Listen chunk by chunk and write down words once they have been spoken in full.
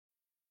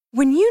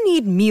When you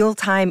need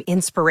mealtime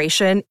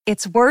inspiration,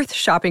 it's worth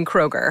shopping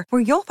Kroger,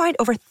 where you'll find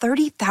over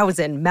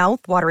 30,000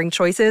 mouth-watering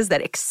choices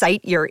that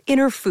excite your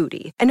inner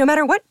foodie. And no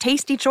matter what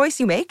tasty choice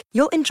you make,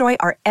 you'll enjoy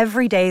our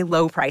everyday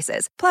low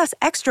prices, plus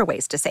extra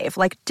ways to save,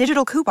 like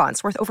digital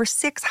coupons worth over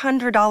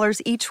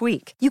 $600 each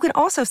week. You can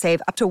also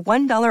save up to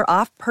 $1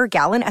 off per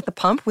gallon at the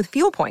pump with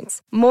fuel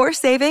points. More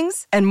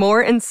savings and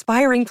more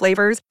inspiring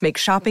flavors make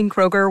shopping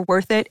Kroger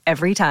worth it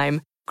every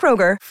time.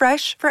 Kroger,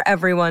 fresh for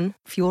everyone.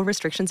 Fuel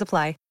restrictions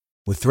apply.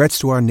 With threats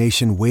to our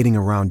nation waiting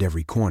around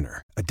every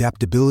corner,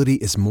 adaptability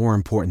is more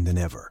important than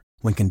ever.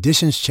 When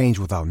conditions change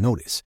without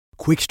notice,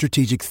 quick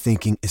strategic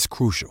thinking is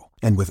crucial.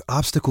 And with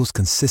obstacles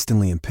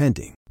consistently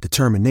impending,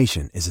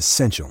 determination is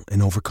essential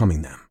in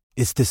overcoming them.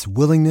 It's this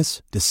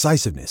willingness,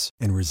 decisiveness,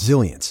 and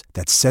resilience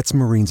that sets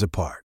Marines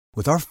apart.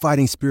 With our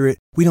fighting spirit,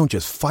 we don't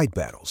just fight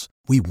battles,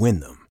 we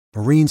win them.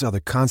 Marines are the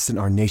constant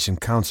our nation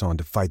counts on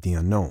to fight the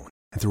unknown.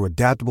 And through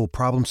adaptable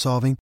problem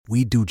solving,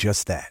 we do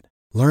just that.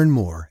 Learn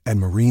more at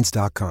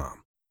marines.com.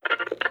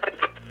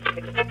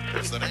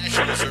 As the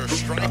Nationals are a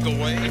strike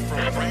away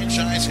from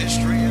franchise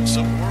history and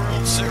some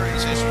World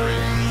Series history.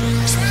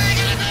 Swing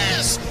and a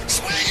miss!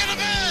 Swing and a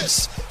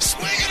miss!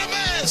 Swing and a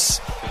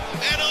miss!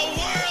 And a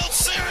World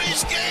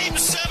Series Game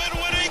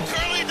 7 winning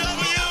Curly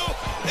W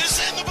is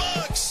in the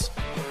books!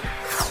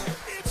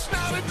 It's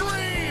not a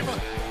dream!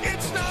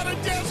 It's not a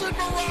desert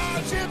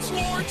mirage! It's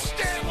Lord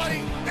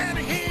Stanley! And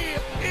he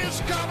is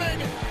coming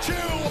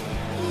to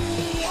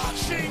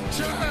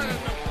Washington!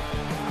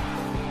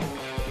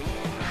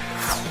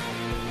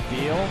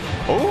 Deal.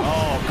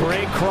 Oh,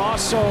 great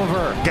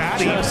crossover.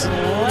 Got him. Just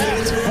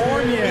left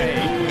Fournier.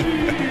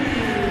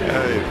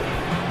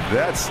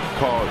 That's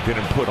called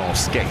getting put on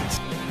skates.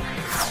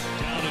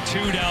 Down to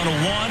 2, down to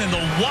 1, and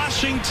the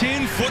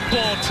Washington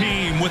football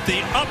team with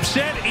the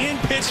upset in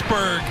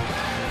Pittsburgh,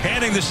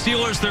 handing the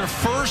Steelers their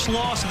first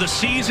loss of the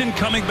season,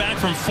 coming back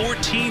from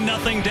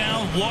 14-0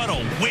 down. What a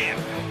win.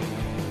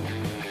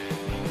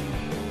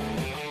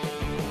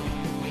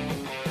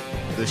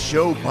 The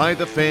show by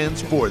the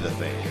fans for the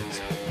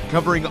fans,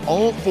 covering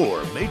all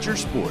 4 major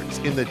sports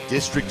in the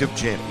District of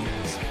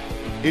Champions.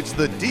 It's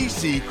the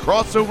DC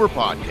Crossover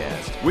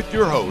Podcast with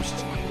your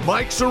hosts,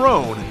 Mike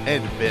Cerrone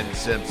and Ben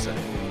Simpson.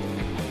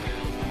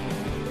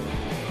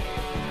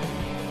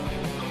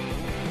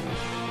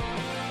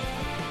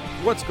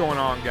 What's going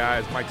on,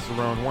 guys? Mike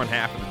Cerrone, one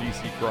half of the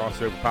DC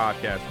Crossover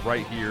Podcast,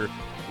 right here,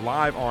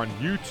 live on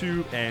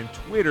YouTube and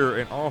Twitter,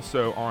 and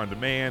also on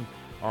demand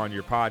on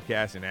your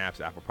podcasting apps,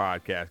 Apple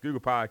Podcast,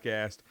 Google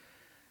Podcast,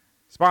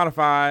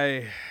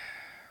 Spotify,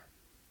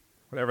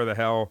 whatever the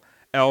hell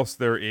else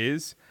there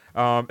is.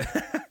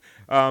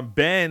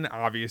 Ben,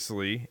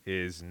 obviously,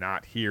 is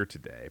not here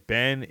today.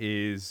 Ben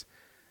is,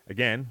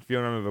 again,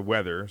 feeling under the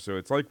weather, so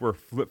it's like we're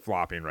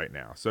flip-flopping right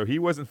now. So he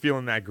wasn't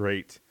feeling that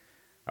great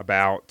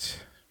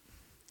about,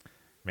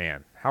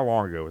 man, how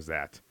long ago was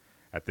that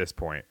at this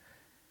point?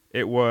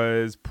 It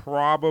was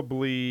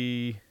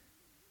probably,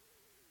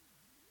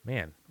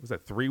 man, was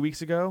that 3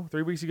 weeks ago?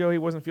 3 weeks ago he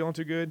wasn't feeling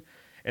too good.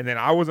 And then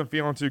I wasn't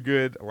feeling too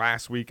good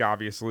last week,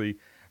 obviously.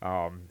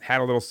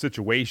 Had a little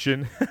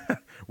situation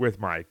with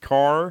my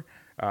car,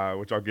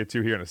 which I'll get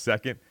to here in a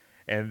second.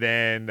 And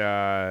then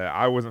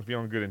I wasn't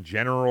feeling good in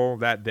general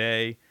that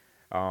day.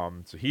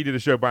 So he did a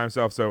show by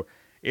himself. So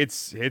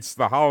it's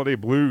the holiday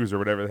blues or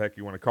whatever the heck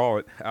you want to call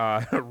it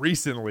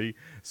recently.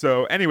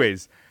 So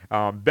anyways,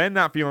 Ben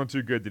not feeling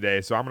too good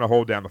today. So I'm going to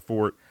hold down the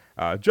fort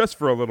just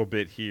for a little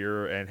bit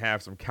here and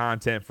have some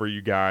content for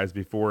you guys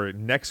before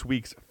next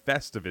week's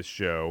Festivus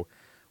show,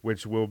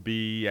 which will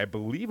be, I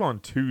believe, on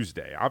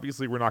Tuesday.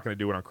 Obviously, we're not going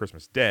to do it on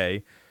Christmas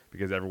Day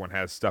because everyone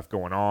has stuff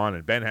going on,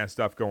 and Ben has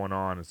stuff going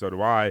on, and so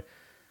do I.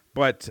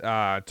 But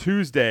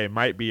Tuesday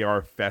might be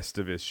our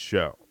Festivus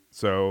show.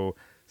 So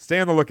stay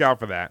on the lookout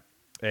for that.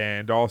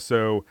 And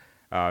also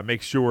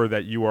make sure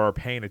that you are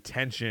paying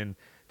attention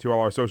to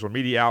all our social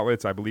media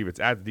outlets. I believe it's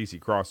at the DC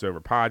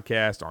Crossover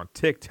Podcast on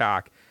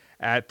TikTok,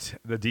 at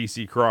the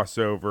DC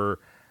Crossover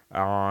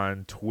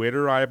on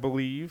Twitter, I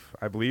believe.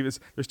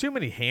 There's too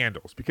many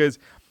handles because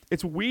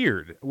it's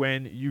weird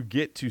when you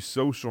get to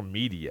social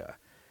media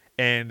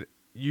and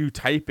you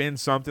type in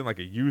something like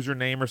a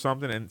username or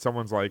something and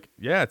someone's like,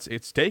 yeah,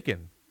 it's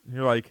taken. And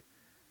you're like,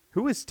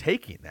 who is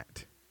taking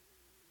that?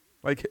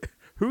 Like,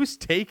 who's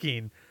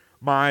taking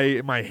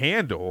my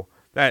handle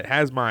that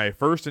has my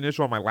first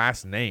initial and my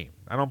last name?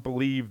 I don't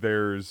believe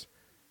there's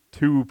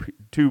two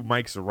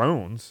Mike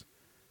Cerrones.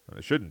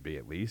 There shouldn't be,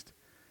 at least.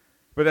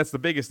 But that's the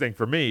biggest thing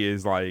for me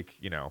is, like,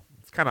 you know,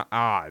 it's kind of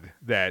odd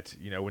that,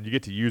 you know, when you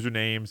get to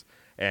usernames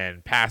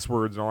and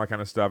passwords and all that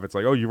kind of stuff, it's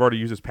like, oh, you've already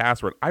used this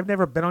password. I've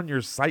never been on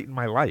your site in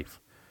my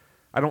life.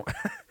 I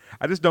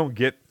just don't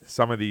get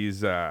some of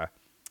these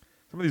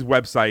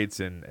websites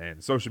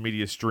and social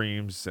media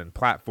streams and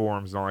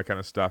platforms and all that kind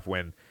of stuff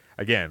when,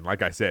 again,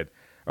 like I said,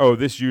 oh,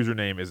 this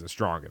username isn't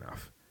strong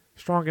enough.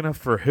 Strong enough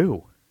for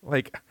who?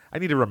 Like, I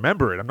need to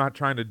remember it. I'm not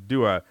trying to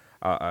do a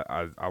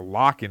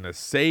lock in a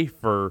safe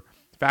for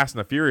Fast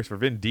and the Furious for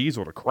Vin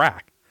Diesel to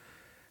crack.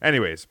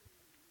 Anyways,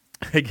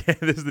 Again,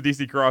 this is the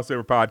DC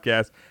Crossover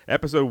Podcast,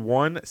 episode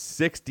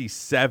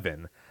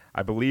 167.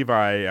 I believe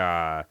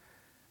I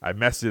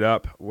messed it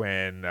up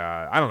when,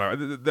 I don't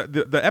know.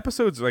 The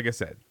episodes, like I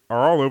said,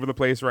 are all over the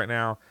place right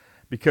now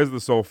because of the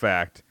sole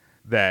fact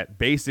that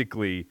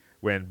basically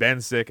when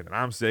Ben's sick and then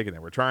I'm sick and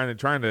then we're trying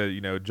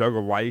to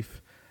juggle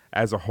life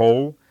as a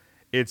whole,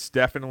 it's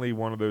definitely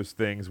one of those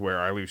things where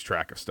I lose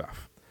track of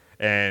stuff.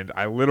 And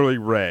I literally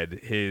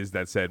read his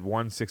that said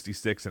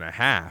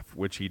 166.5,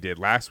 which he did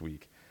last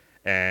week,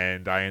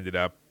 and I ended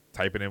up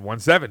typing in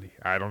 170.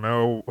 I don't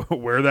know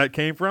where that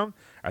came from.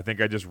 I think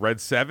I just read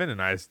 7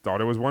 and I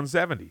thought it was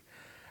 170.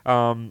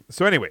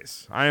 So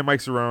anyways, I am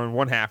Mike Cerrone,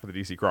 one half of the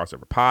DC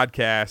Crossover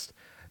Podcast.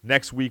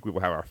 Next week we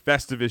will have our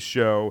Festivus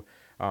show.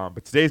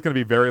 But today's going to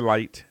be very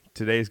light.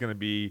 Today's going to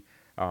be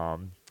a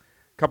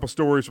couple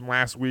stories from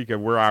last week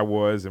of where I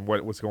was and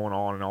what's going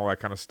on and all that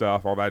kind of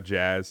stuff, all that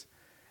jazz.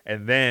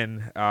 And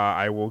then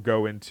I will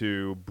go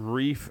into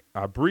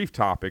a brief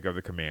topic of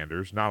the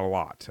Commanders. Not a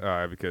lot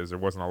because there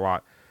wasn't a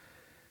lot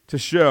to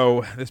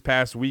show this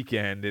past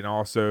weekend and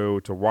also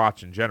to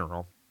watch in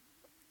general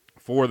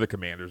for the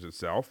Commanders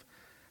itself.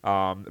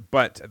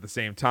 But at the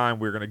same time,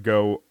 we're going to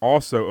go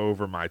also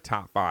over my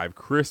top 5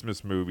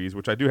 Christmas movies,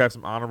 which I do have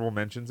some honorable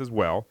mentions as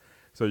well,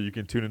 so you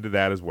can tune into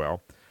that as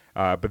well.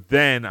 But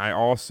then I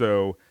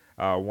also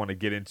want to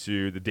get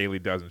into the Daily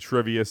Dozen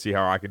trivia, see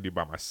how I can do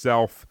by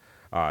myself.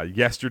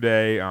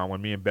 Yesterday,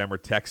 when me and Ben were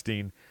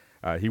texting,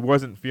 he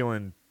wasn't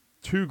feeling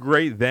too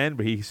great then,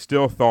 but he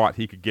still thought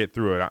he could get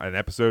through an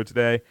episode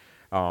today.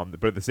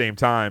 But at the same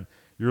time,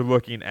 you're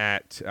looking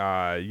at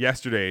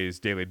yesterday's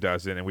Daily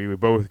Dozen, and we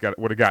would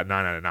have got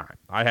 9 out of 9.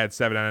 I had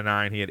 7 out of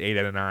 9. He had 8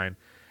 out of 9.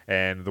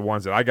 And the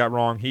ones that I got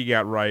wrong, he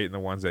got right. And the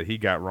ones that he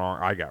got wrong,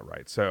 I got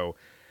right. So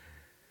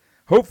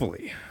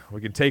hopefully we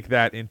can take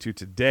that into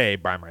today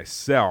by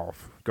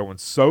myself, going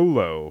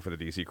solo for the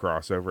DC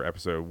Crossover,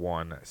 episode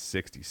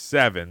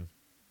 167.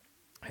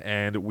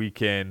 And we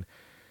can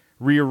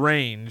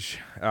rearrange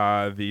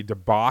the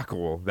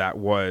debacle that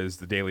was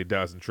the Daily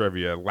Dozen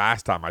trivia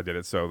last time I did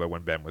it solo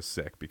when Ben was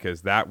sick,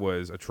 because that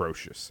was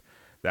atrocious.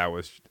 That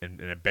was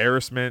an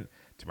embarrassment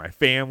to my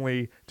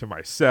family, to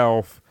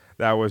myself.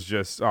 That was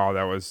just, it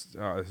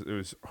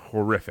was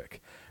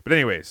horrific. But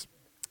anyways,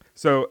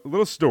 so a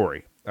little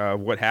story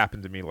of what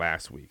happened to me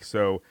last week.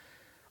 So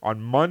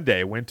on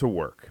Monday, went to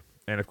work.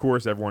 And of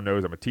course, everyone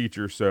knows I'm a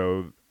teacher,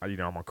 so I'm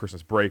on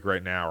Christmas break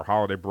right now, or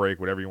holiday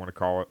break, whatever you want to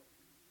call it.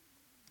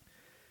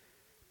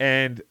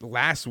 And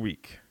last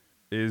week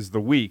is the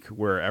week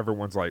where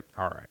everyone's like,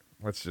 all right,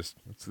 let's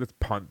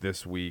punt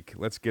this week.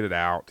 Let's get it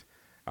out.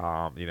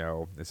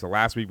 It's the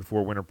last week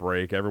before winter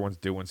break. Everyone's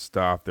doing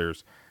stuff.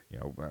 There's,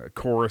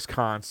 chorus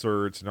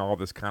concerts and all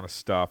this kind of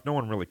stuff. No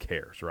one really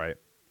cares, right?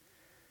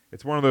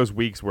 It's one of those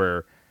weeks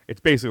where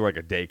it's basically like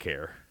a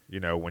daycare,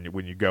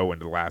 when you go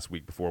into the last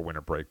week before winter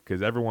break,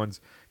 because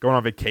everyone's going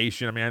on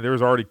vacation. I mean, there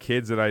was already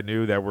kids that I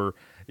knew that were,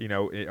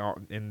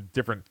 in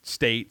different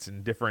states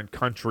and different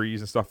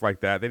countries and stuff like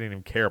that. They didn't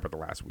even care about the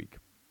last week.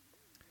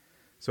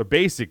 So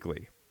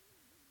basically,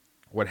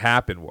 what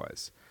happened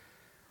was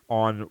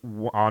on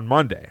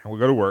Monday, I would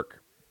go to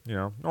work,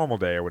 normal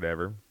day or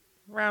whatever,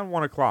 around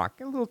 1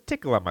 o'clock, a little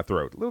tickle at my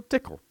throat, a little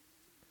tickle.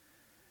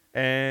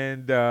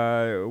 And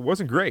it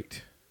wasn't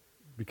great,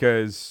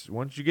 because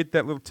once you get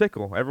that little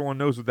tickle, everyone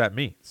knows what that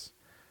means.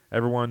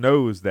 Everyone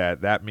knows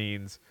that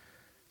means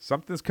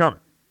something's coming,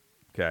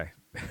 okay?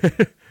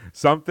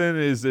 Something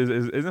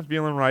isn't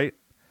feeling right,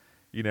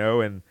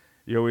 and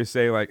you always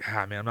say like,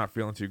 man, I'm not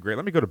feeling too great.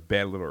 Let me go to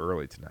bed a little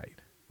early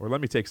tonight, or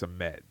let me take some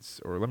meds,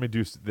 or let me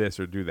do this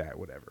or do that,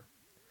 whatever.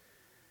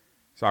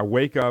 So I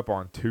wake up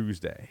on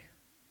Tuesday,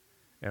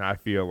 and I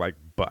feel like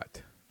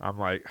butt. I'm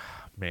like,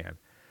 man,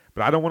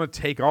 but I don't want to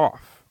take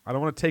off. I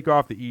don't want to take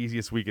off the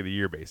easiest week of the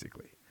year,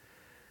 basically.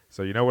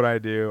 So you know what I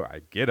do?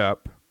 I get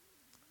up.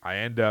 I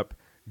end up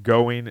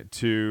going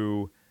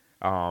to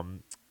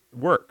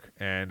work,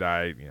 and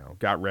I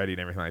got ready and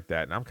everything like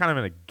that, and I'm kind of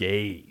in a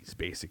gaze,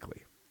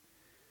 basically.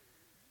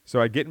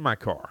 So I get in my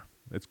car.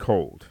 It's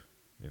cold,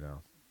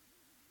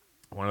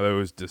 one of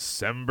those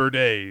December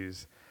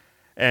days,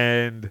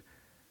 and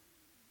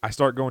I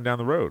start going down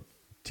the road.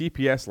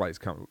 TPS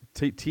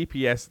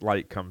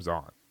light comes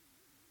on.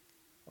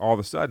 All of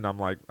a sudden, I'm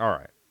like, all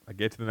right. I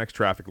get to the next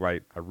traffic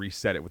light. I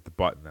reset it with the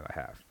button that I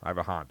have. I have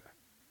a Honda.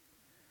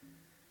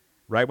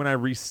 Right when I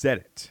reset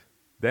it,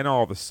 then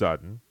all of a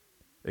sudden,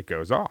 it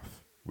goes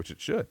off, which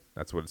it should.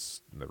 That's what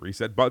the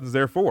reset button's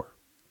there for.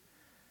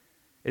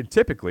 And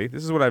typically,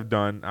 this is what I've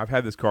done. I've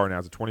had this car now.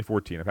 It's a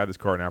 2014. I've had this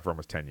car now for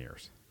almost 10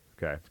 years.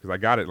 Okay, because I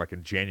got it like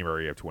in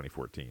January of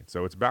 2014.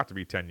 So it's about to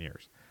be 10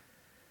 years.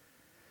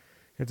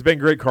 It's been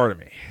a great car to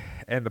me.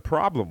 And the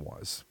problem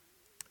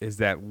is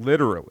that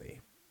literally,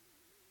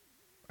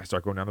 I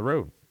start going down the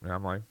road. And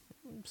I'm like,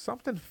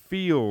 something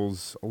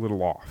feels a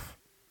little off.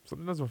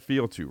 Something doesn't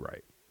feel too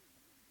right.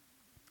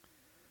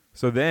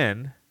 So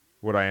then,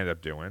 what I end up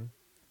doing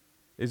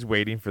is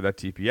waiting for that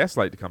TPS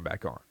light to come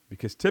back on.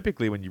 Because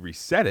typically when you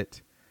reset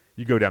it,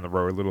 you go down the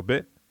road a little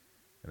bit.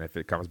 And if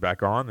it comes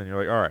back on, then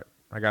you're like, all right,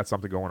 I got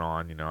something going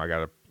on. I got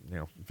to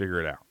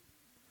figure it out.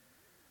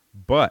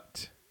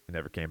 But it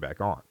never came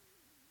back on.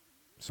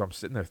 So I'm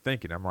sitting there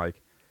thinking, I'm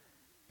like,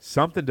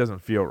 something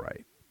doesn't feel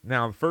right.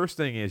 Now, the first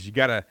thing is you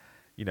got to,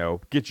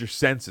 get your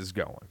senses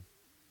going.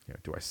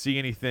 Do I see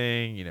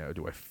anything?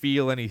 Do I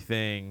feel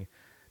anything?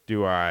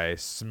 Do I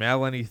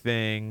smell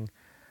anything?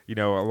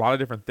 A lot of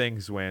different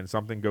things. When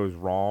something goes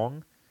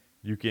wrong,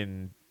 you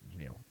can,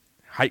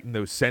 heighten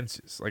those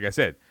senses. Like I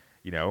said,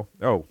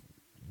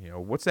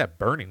 what's that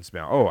burning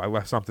smell? Oh, I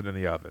left something in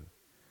the oven,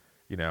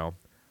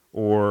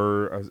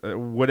 or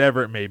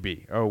whatever it may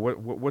be. Oh,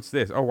 what's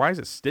this? Oh, why is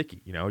it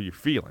sticky? You're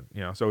feeling,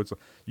 so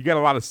you got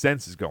a lot of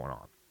senses going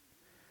on.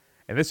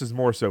 And this is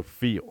more so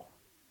feel.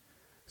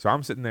 So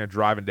I'm sitting there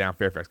driving down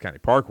Fairfax County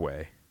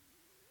Parkway,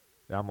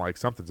 and I'm like,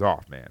 something's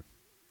off, man.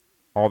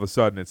 All of a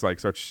sudden, it's like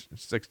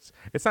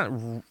it's not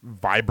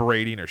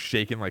vibrating or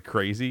shaking like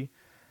crazy.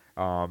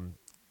 So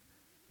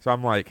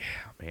I'm like,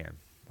 oh, man,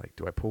 like,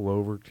 do I pull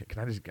over? Can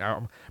I just?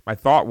 My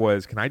thought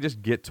was, can I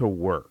just get to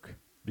work?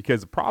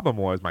 Because the problem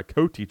was my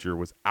co-teacher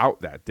was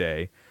out that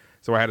day,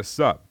 so I had a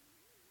sub.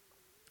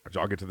 Which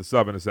I'll get to the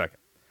sub in a second.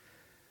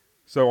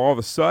 So all of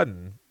a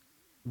sudden,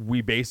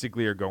 we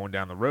basically are going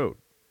down the road.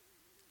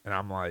 And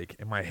I'm like,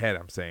 in my head,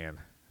 I'm saying,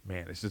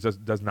 man, this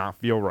just does not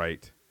feel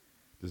right.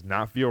 Does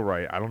not feel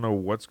right. I don't know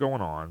what's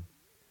going on.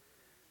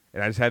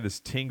 And I just had this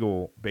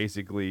tingle,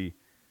 basically,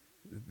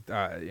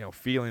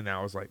 feeling that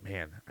I was like,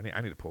 man,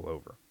 I need to pull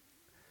over.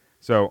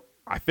 So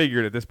I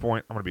figured at this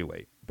point, I'm going to be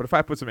late. But if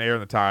I put some air in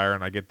the tire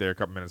and I get there a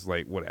couple minutes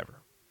late,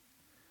 whatever.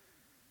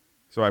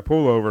 So I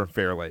pull over in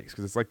Fair Lakes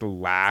because it's like the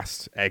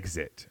last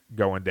exit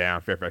going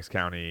down Fairfax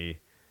County.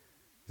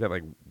 Is that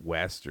like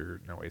west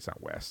or no? Wait, it's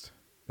not west.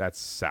 That's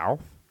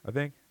south, I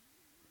think.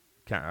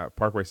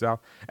 Parkway South.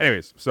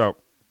 Anyways, so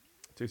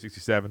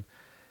 267.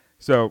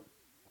 So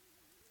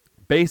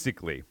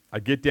basically, I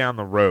get down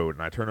the road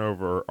and I turn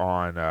over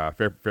on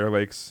Fair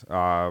Lakes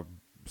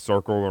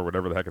Circle or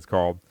whatever the heck it's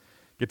called.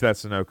 Get to that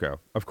Sunoco.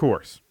 Of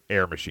course,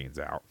 air machine's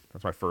out.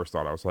 That's my first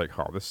thought. I was like,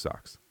 oh, this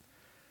sucks.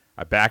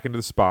 I back into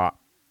the spot.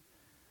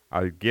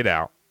 I get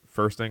out.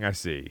 First thing I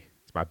see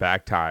is my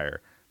back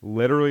tire.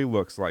 Literally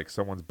looks like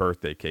someone's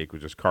birthday cake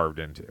was just carved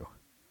into.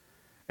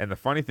 And the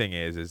funny thing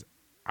is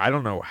I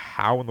don't know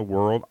how in the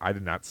world I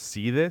did not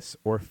see this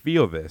or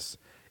feel this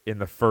in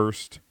the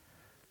first,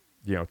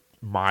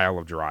 mile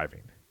of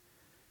driving.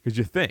 Because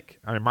you think,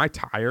 my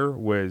tire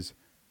was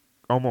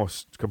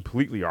almost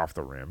completely off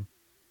the rim.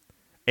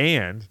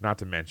 And, not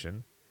to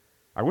mention,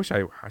 I wish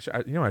I should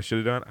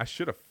have done? I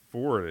should have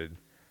forwarded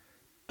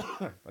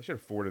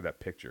that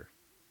picture.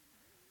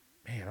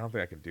 Man, I don't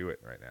think I can do it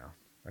right now.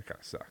 That kind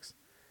of sucks.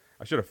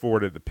 I should have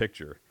forwarded the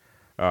picture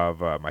of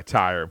my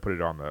tire and put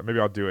it on maybe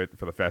I'll do it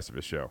for the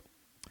Festivus show.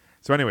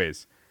 So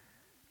anyways,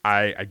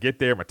 I get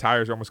there, my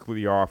tire's almost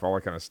completely off, all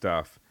that kind of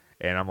stuff.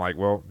 And I'm like,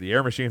 well, the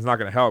air machine's not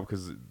going to help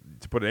because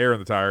to put air in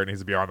the tire, it needs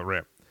to be on the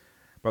rim.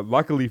 But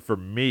luckily for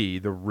me,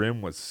 the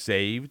rim was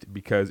saved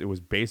because it was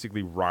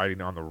basically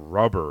riding on the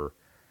rubber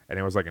and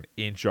it was like an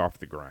inch off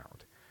the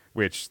ground,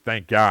 which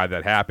thank God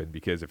that happened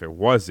because if it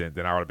wasn't,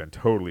 then I would have been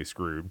totally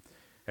screwed.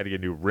 Had to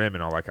get a new rim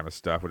and all that kind of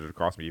stuff, which would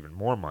cost me even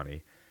more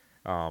money.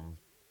 But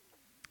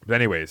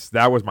anyways,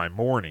 that was my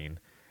morning.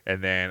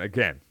 And then,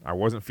 again, I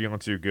wasn't feeling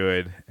too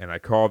good. And I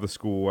called the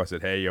school. I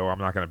said, hey, I'm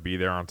not going to be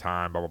there on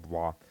time, blah, blah,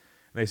 blah. And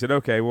they said,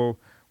 okay, we'll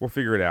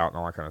figure it out and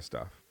all that kind of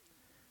stuff.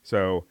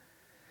 So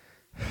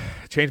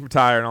changed my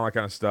tire and all that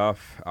kind of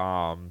stuff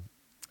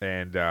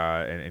and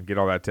get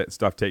all that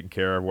stuff taken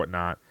care of,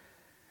 whatnot.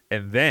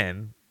 And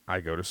then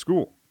I go to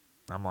school.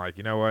 I'm like,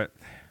 you know what?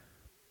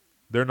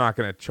 They're not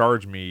going to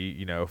charge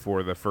me,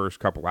 for the first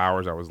couple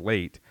hours I was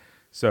late.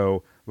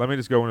 So let me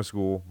just go into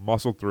school,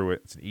 muscle through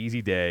it. It's an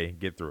easy day,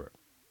 get through it.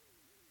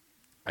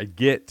 I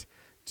get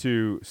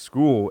to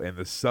school and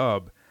the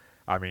sub,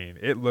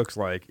 it looks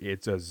like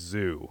it's a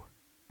zoo.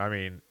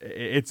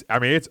 It's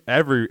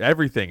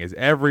everything is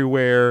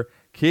everywhere.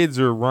 Kids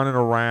are running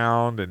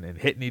around and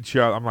hitting each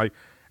other. I'm like,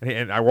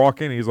 and I walk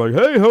in and he's like,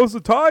 hey, how's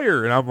the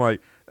tire? And I'm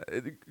like,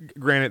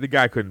 granted, the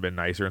guy couldn't have been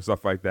nicer and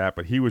stuff like that,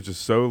 but he was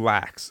just so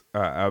lax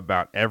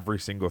about every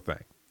single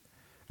thing.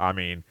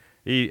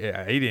 He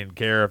didn't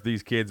care if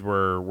these kids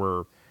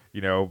were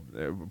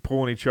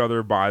pulling each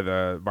other by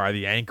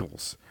the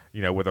ankles,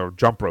 with a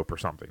jump rope or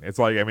something. It's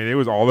like, it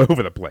was all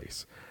over the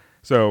place.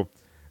 So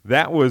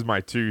that was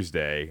my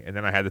Tuesday, and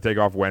then I had to take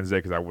off Wednesday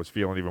because I was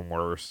feeling even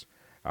worse.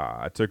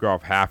 I took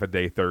off half a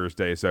day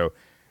Thursday, so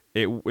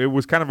it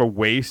was kind of a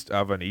waste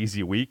of an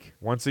easy week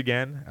once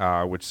again,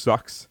 which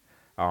sucks.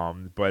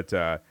 But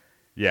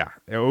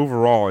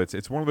overall,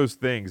 it's one of those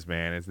things,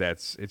 man.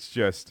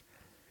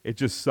 It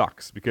just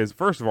sucks because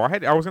first of all,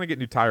 I was going to get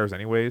new tires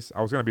anyways.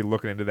 I was going to be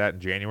looking into that in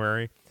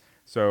January,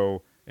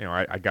 so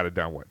I got it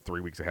done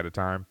 3 weeks ahead of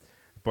time.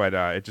 But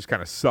it just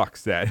kind of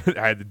sucks that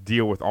I had to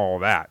deal with all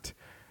that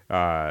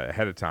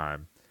ahead of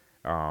time.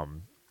 Not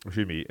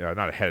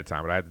ahead of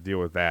time, but I had to deal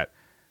with that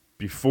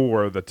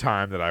before the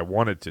time that I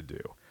wanted to do,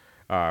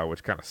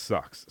 which kind of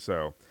sucks.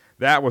 So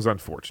that was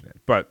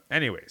unfortunate. But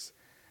anyways,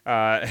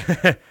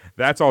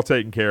 that's all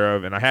taken care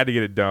of, and I had to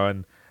get it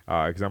done.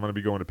 because I'm going to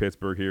be going to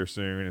Pittsburgh here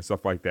soon and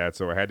stuff like that.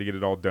 So I had to get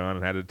it all done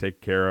and had to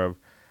take care of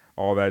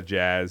all that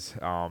jazz,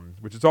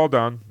 which it's all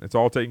done. It's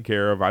all taken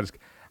care of. I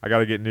got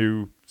to get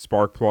new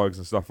spark plugs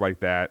and stuff like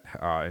that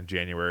in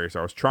January. So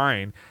I was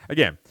trying.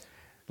 Again,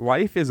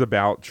 life is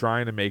about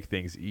trying to make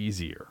things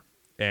easier.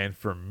 And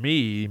for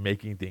me,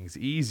 making things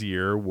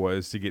easier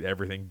was to get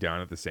everything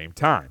done at the same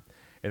time.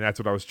 And that's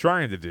what I was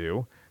trying to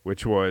do,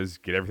 which was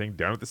get everything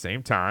done at the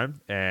same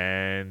time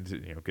and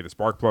get the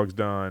spark plugs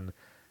done,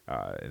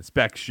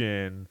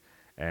 inspection,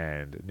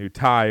 and new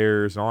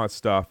tires and all that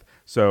stuff.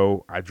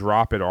 So I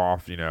drop it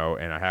off, and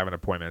I have an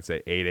appointment at,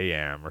 say, 8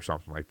 a.m. or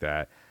something like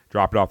that.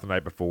 Drop it off the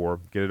night before,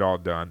 get it all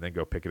done, then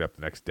go pick it up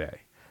the next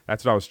day.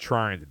 That's what I was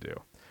trying to do.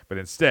 But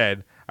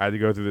instead, I had to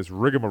go through this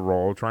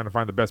rigmarole, trying to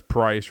find the best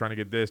price, trying to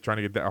get this, trying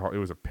to get that. Oh, it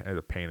was a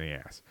pain in the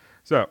ass.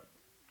 So,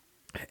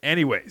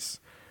 anyways,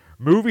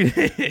 moving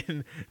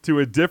in to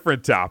a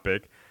different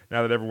topic,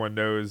 now that everyone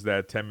knows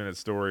that 10-minute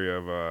story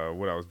of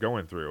what I was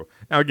going through.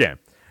 Now, again,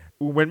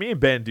 when me and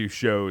Ben do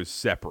shows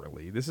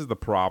separately, this is the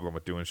problem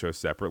with doing shows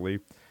separately,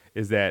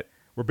 is that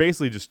we're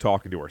basically just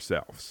talking to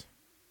ourselves.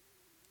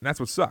 And that's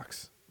what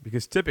sucks.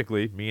 Because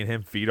typically, me and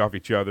him feed off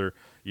each other,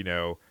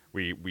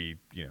 we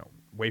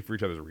wait for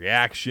each other's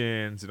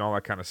reactions and all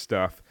that kind of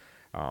stuff.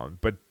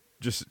 But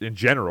just in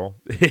general,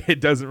 it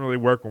doesn't really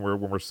work when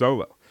we're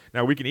solo.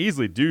 Now, we can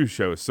easily do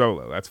shows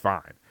solo. That's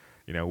fine.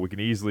 We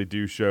can easily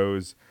do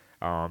shows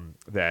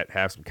that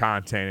have some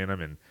content in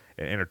them and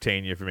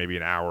entertain you for maybe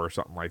an hour or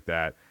something like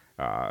that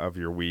of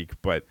your week.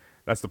 But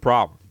that's the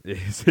problem,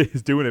 is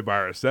doing it by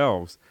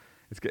ourselves.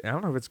 I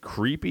don't know if it's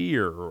creepy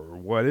or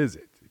what is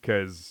it,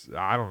 because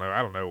I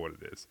don't know what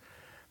it is.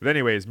 But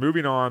anyways,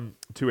 moving on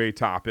to a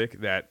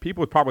topic that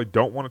people probably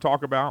don't want to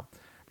talk about,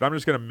 but I'm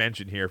just going to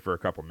mention here for a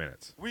couple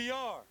minutes. We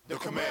are the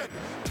Commanders.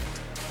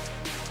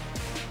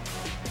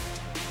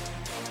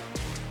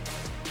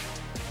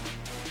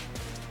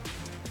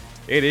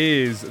 It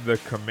is the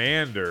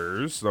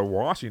Commanders, the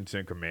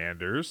Washington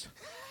Commanders.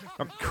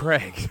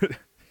 Craig, you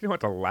don't have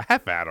to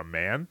laugh at them,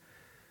 man.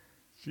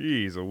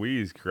 Jeez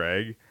Louise,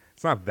 Craig.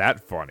 It's not that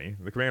funny.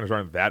 The Commanders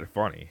aren't that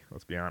funny.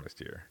 Let's be honest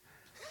here.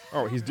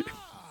 Oh, he's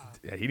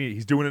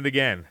doing it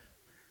again.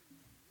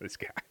 This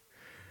guy.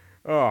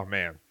 Oh,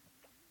 man.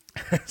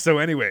 So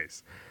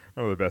anyways,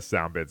 one of the best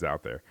sound bits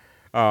out there.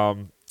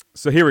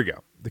 So here we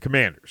go. The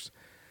Commanders.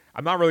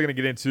 I'm not really going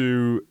to get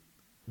into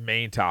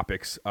main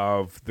topics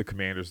of the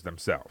Commanders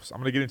themselves. I'm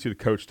going to get into the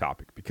coach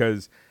topic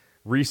because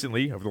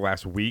recently, over the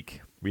last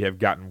week, we have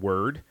gotten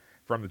word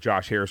from the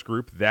Josh Harris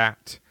group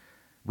that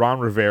Ron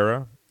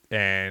Rivera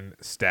and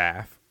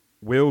staff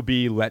will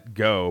be let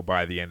go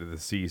by the end of the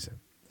season.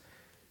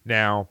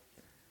 Now,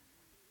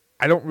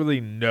 I don't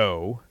really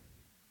know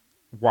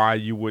why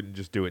you wouldn't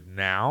just do it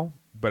now,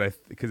 but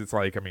because it's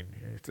like,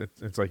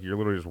 it's like you're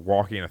literally just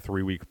walking a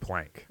 3-week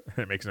plank.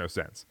 It makes no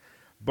sense.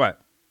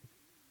 But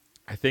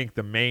I think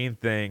the main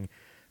thing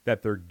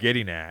that they're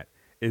getting at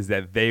is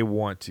that they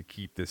want to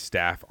keep the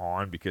staff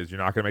on because you're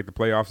not going to make the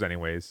playoffs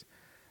anyways.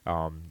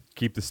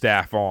 Keep the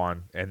staff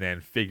on and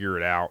then figure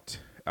it out,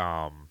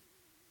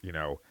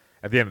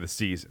 at the end of the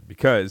season.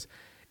 Because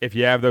if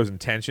you have those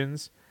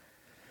intentions,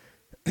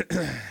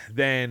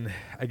 then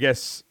I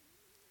guess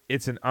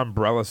it's an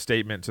umbrella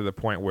statement to the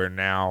point where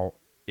now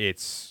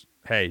it's,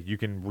 hey, you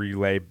can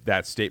relay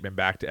that statement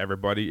back to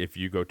everybody if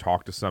you go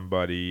talk to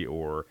somebody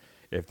or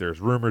if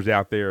there's rumors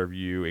out there of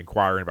you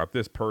inquiring about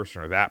this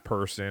person or that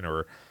person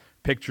or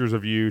pictures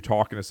of you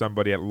talking to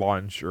somebody at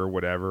lunch or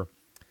whatever.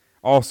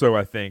 Also,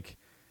 I think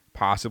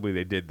possibly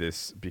they did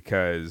this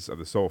because of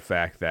the sole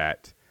fact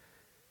that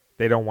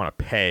they don't want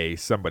to pay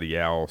somebody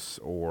else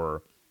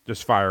or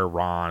just fire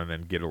Ron and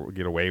then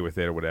get away with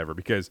it or whatever.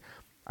 Because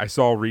I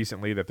saw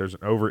recently that there's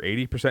an over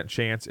 80%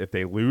 chance if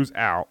they lose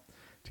out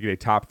to get a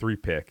top 3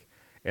 pick,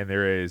 and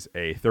there is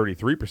a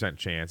 33%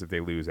 chance if they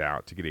lose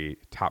out to get a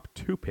top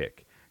 2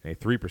 pick and a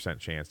 3%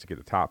 chance to get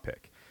a top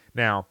pick.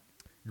 Now,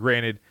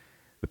 granted,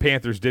 the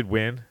Panthers did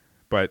win,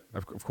 but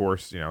of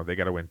course, they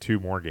got to win 2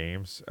 more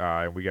games,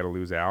 and we got to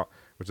lose out,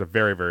 which is a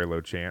very, very low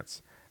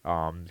chance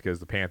because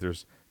the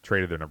Panthers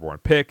traded their number 1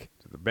 pick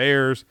to the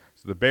Bears.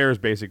 So the Bears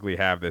basically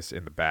have this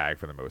in the bag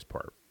for the most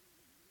part.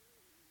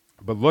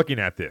 But looking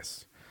at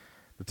this,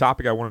 the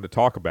topic I wanted to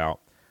talk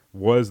about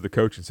was the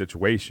coaching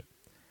situation.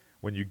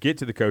 When you get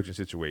to the coaching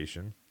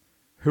situation,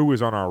 who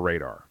is on our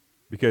radar?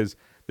 Because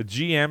the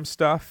GM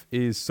stuff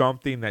is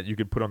something that you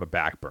could put on the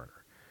back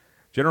burner.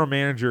 General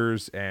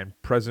managers and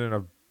president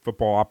of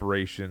football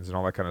operations and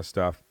all that kind of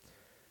stuff,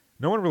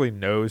 no one really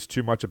knows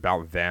too much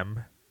about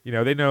them.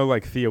 They know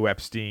like Theo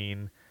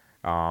Epstein,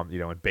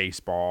 in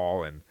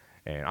baseball and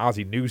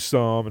Ozzie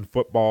Newsome in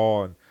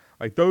football and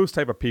like those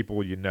type of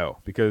people,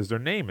 because their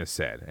name is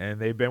said and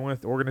they've been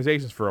with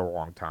organizations for a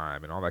long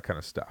time and all that kind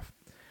of stuff.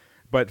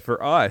 But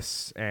for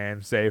us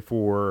and say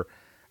for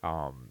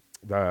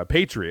the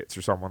Patriots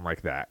or someone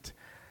like that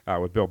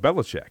with Bill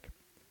Belichick,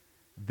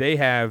 they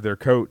have their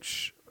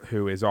coach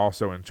who is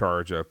also in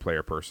charge of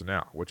player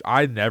personnel, which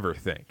I never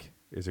think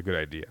is a good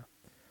idea.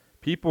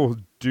 People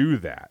do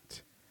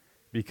that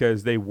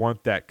because they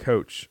want that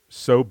coach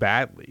so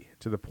badly,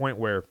 to the point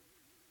where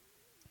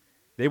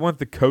they want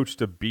the coach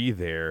to be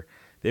there.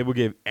 They will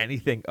give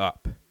anything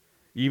up,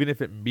 even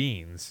if it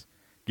means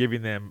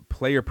giving them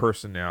player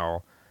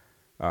personnel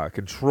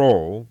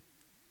control,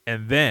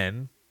 and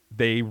then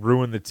they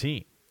ruin the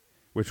team,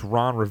 which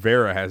Ron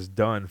Rivera has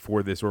done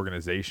for this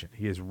organization.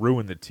 He has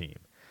ruined the team.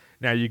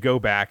 Now you go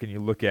back and you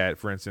look at,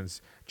 for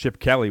instance, Chip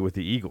Kelly with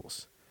the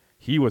Eagles.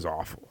 He was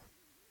awful.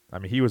 I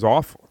mean, he was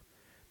awful.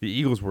 The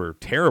Eagles were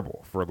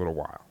terrible for a little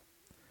while.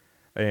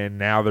 And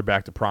now they're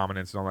back to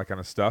prominence and all that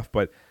kind of stuff.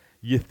 But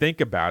you think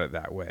about it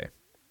that way.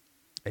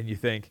 And you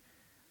think,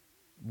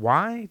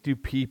 why do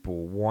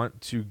people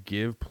want to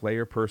give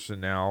player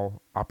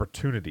personnel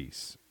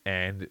opportunities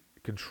and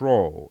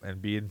control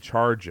and be in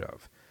charge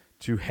of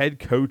to head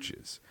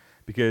coaches?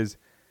 Because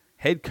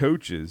head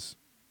coaches,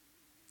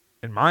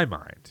 in my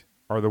mind,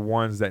 are the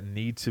ones that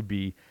need to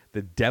be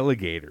the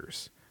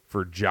delegators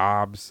for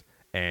jobs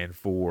and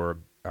for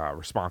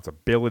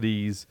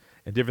responsibilities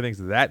and different things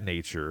of that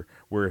nature,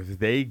 where if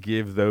they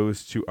give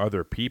those to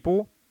other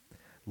people,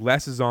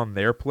 less is on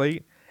their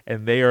plate,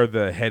 and they are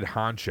the head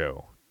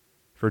honcho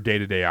for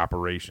day-to-day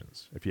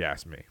operations, if you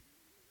ask me.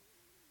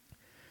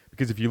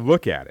 Because if you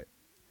look at it,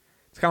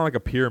 it's kind of like a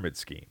pyramid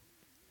scheme.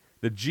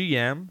 The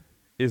GM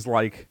is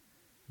like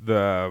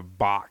the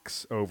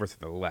box over to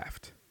the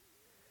left,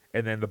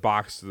 and then the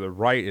box to the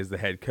right is the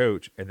head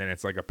coach, and then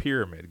it's like a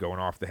pyramid going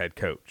off the head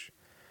coach.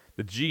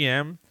 The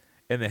GM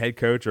and the head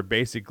coach are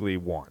basically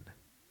one.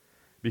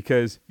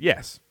 Because,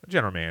 yes, a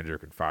general manager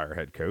can fire a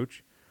head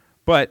coach,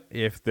 but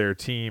if their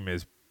team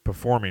is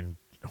performing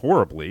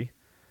horribly,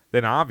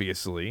 then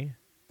obviously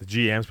the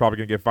GM's probably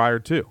going to get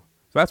fired too.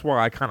 So that's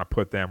why I kind of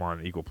put them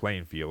on equal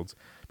playing fields,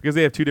 because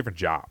they have two different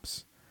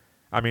jobs.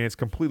 I mean, it's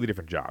completely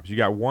different jobs. You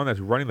got one that's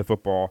running the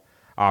football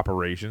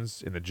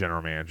operations in the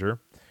general manager,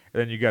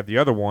 and then you got the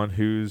other one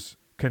who's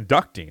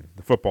conducting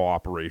the football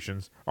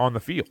operations on the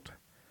field.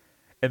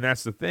 And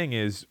that's the thing,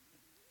 is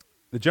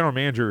the general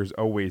manager is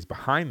always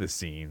behind the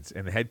scenes,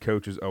 and the head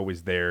coach is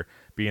always there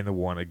being the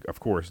one, of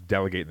course,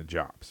 delegating the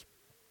jobs.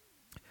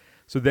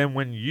 So then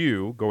when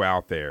you go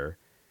out there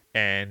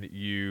and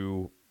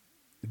you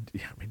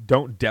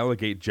don't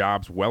delegate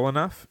jobs well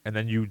enough, and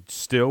then you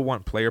still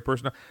want player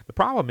personnel, the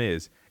problem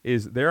is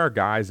there are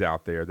guys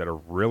out there that are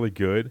really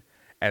good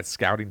at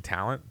scouting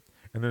talent,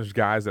 and there's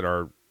guys that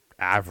are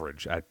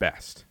average at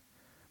best.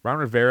 Ron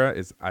Rivera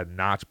is a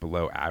notch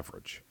below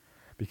average,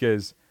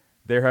 because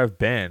there have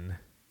been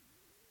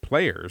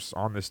players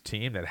on this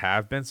team that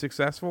have been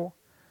successful,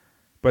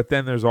 but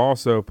then there's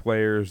also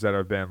players that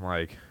have been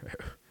like,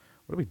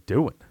 what are we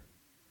doing?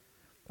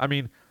 I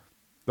mean,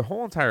 the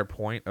whole entire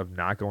point of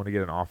not going to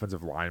get an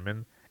offensive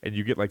lineman, and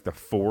you get like the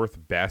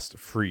fourth best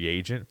free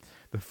agent,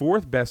 the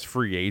fourth best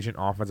free agent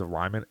offensive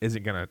lineman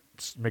isn't going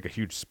to make a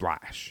huge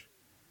splash.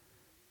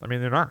 I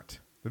mean, they're not.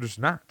 They're just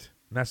not.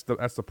 And that's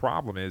the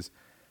problem, is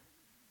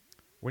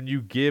when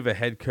you give a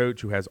head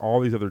coach who has all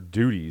these other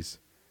duties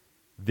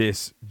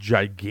this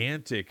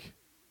gigantic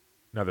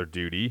another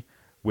duty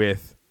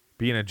with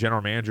being a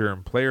general manager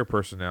and player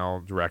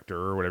personnel director,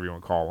 or whatever you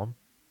want to call them,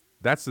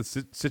 that's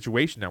the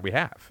situation that we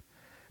have.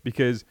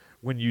 Because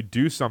when you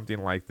do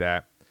something like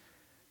that,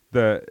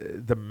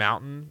 the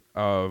mountain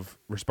of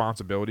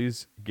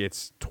responsibilities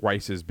gets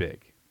twice as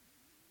big.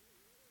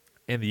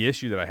 And the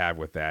issue that I have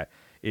with that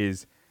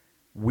is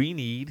we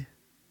need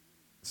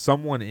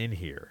someone in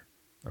here,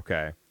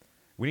 okay?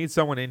 We need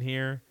someone in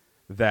here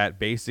that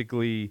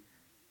basically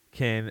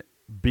can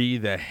be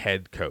the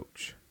head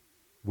coach.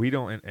 We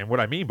don't, and what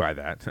I mean by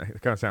that,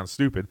 it kind of sounds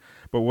stupid,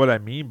 but what I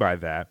mean by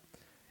that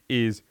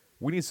is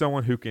we need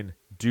someone who can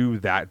do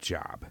that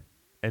job,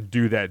 and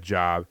do that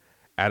job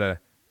at a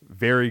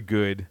very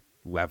good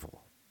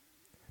level.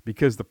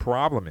 Because the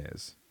problem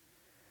is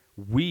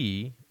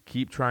we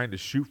keep trying to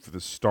shoot for the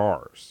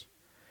stars,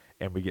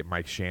 and we get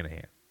Mike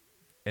Shanahan,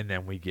 and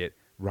then we get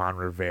Ron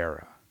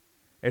Rivera.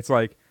 It's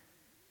like,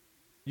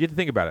 you have to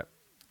think about it.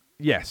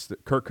 Yes,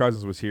 Kirk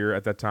Cousins was here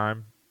at that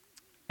time,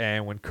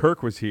 and when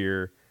Kirk was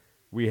here,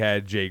 we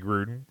had Jay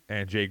Gruden,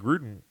 and Jay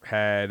Gruden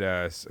had,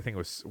 I think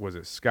it was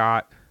it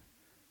Scott?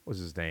 What was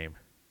his name?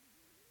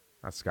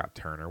 Not Scott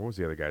Turner. What was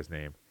the other guy's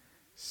name?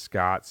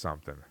 Scott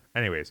something.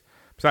 Anyways,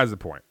 besides the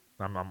point.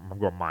 I'm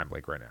going mind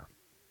blank right now.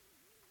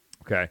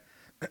 Okay.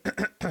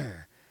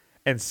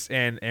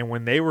 and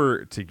when they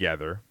were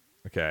together,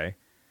 okay,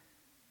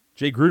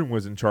 Jay Gruden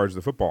was in charge of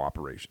the football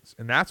operations.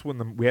 And that's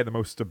when we had the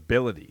most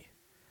stability.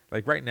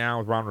 Like right now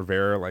with Ron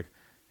Rivera, like,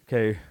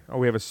 okay,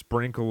 we have a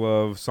sprinkle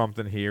of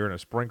something here and a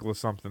sprinkle of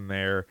something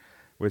there.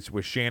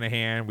 With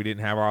Shanahan, we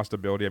didn't have a lot of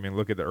stability. I mean,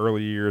 look at the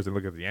early years and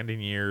look at the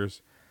ending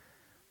years.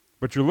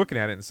 But you're looking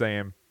at it and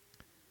saying,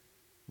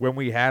 when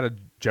we had a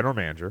general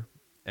manager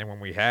and when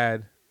we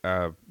had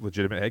a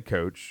legitimate head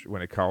coach,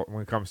 when it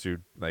comes to,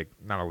 like,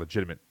 not a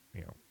legitimate,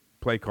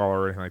 play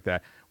caller or anything like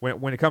that,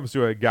 when it comes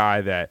to a guy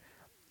that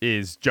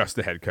is just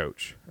the head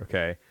coach,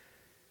 okay,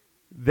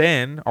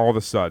 then all of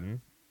a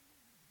sudden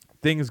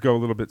things go a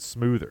little bit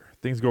smoother.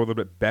 Things go a little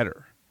bit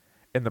better.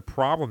 And the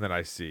problem that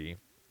I see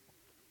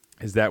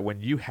is that when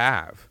you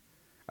have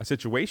a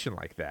situation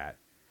like that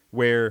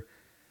where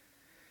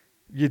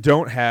you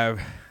don't have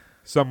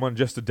someone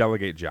just to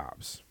delegate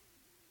jobs,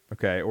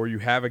 okay? Or you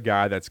have a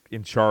guy that's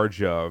in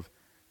charge of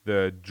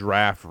the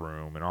draft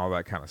room and all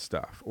that kind of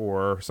stuff,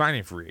 or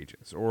signing free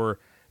agents, or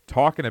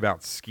talking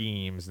about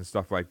schemes and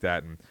stuff like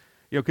that. And,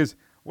 because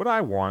what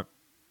I want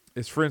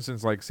is, for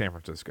instance, like San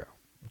Francisco,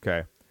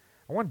 okay?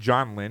 I want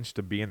John Lynch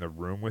to be in the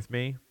room with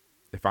me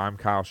if I'm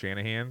Kyle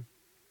Shanahan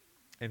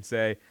and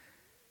say,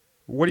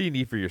 what do you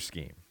need for your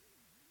scheme?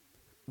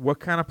 What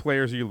kind of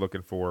players are you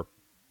looking for?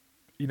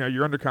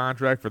 You're under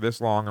contract for this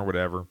long or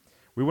whatever.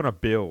 We want to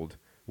build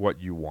what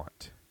you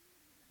want.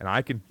 And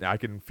I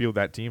can field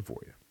that team for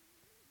you.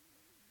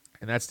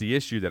 And that's the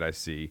issue that I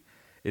see,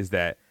 is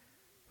that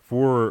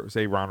for,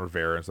 say, Ron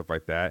Rivera and stuff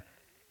like that,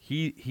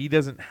 he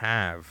doesn't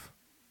have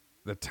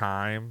the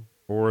time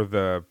or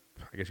the,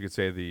 I guess you could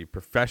say, the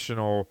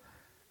professional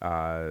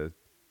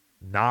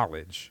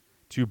knowledge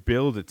to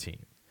build a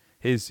team.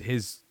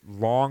 His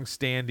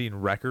long-standing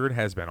record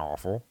has been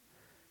awful.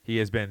 He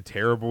has been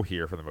terrible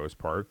here for the most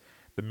part.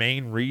 The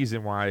main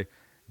reason why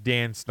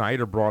Dan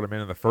Snyder brought him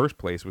in the first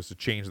place was to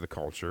change the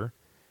culture.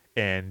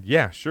 And,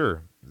 yeah,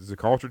 sure, does the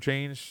culture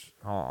change?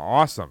 Oh,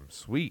 awesome,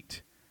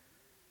 sweet.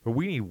 But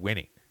we need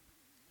winning.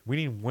 We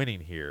need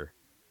winning here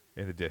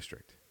in the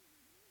district.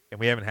 And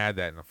we haven't had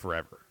that in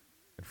forever.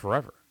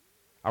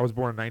 I was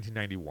born in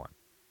 1991.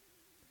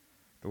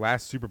 The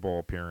last Super Bowl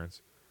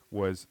appearance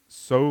was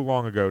so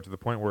long ago, to the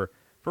point where,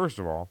 first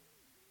of all,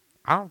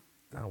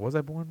 was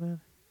I born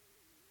then?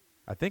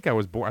 I think I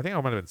was born. I think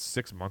I might have been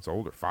 6 months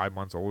old or 5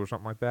 months old or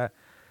something like that.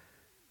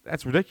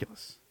 That's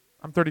ridiculous.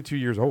 I'm 32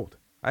 years old.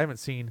 I haven't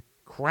seen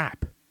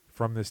crap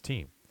from this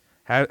team.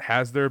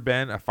 Has there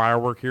been a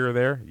firework here or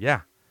there?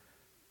 Yeah.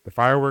 The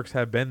fireworks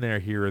have been there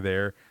here or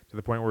there, to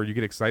the point where you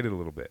get excited a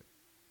little bit.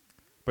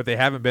 But they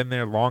haven't been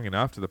there long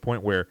enough to the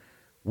point where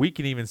we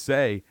can even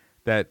say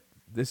that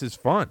this is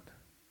fun.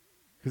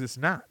 Because it's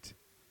not.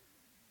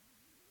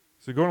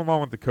 So going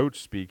along with the coach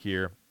speak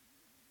here,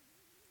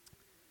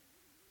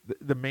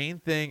 the main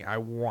thing I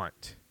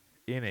want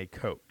in a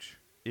coach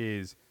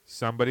is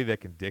somebody that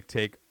can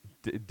dictate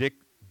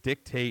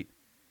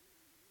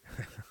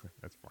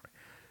that's funny.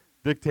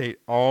 Dictate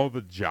all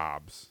the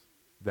jobs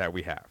that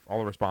we have, all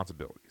the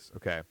responsibilities,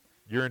 okay?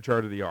 You're in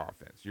charge of the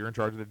offense. You're in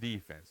charge of the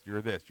defense.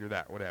 You're this, you're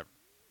that, whatever.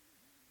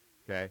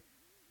 Okay?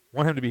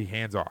 Want him to be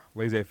hands-off,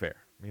 laissez-faire.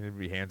 I mean, to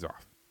be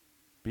hands-off.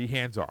 Be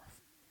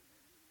hands-off.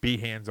 Be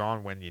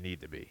hands-on when you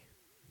need to be,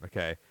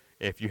 okay?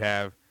 If you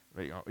have,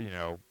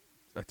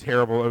 a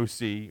terrible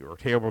OC or a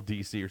terrible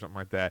DC or something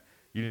like that,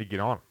 you need to get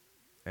on them.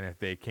 And if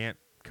they can't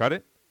cut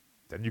it,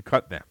 then you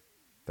cut them.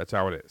 That's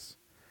how it is.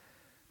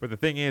 But the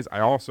thing is,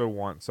 I also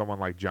want someone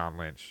like John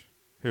Lynch,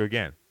 who,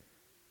 again,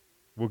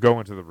 will go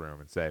into the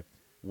room and say,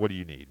 what do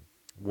you need?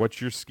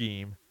 What's your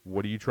scheme?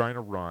 What are you trying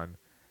to run?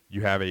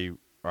 You have a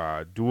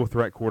dual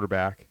threat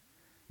quarterback.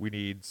 We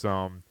need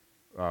some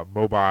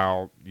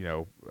mobile,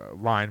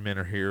 linemen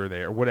or here or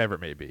there, or whatever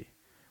it may be.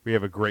 We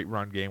have a great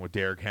run game with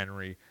Derrick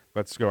Henry.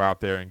 Let's go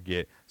out there and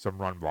get some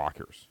run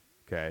blockers,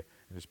 okay?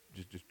 And just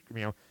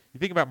you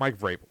think about Mike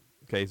Vrabel,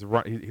 okay?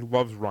 He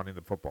loves running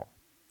the football,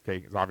 okay?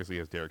 Because obviously he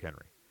has Derrick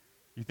Henry.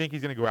 You think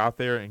he's going to go out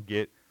there and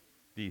get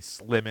the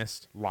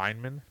slimmest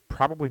lineman?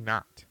 Probably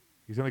not.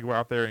 He's going to go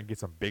out there and get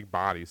some big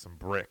bodies, some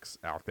bricks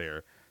out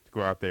there to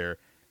go out there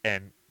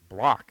and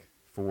block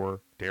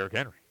for Derrick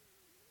Henry.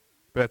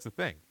 But that's the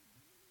thing.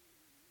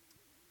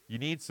 You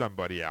need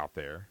somebody out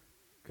there,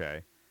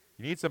 okay?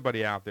 You need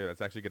somebody out there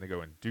that's actually going to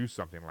go and do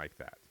something like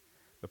that.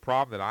 The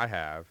problem that I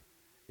have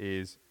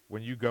is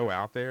when you go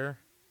out there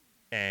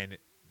and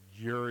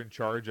you're in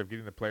charge of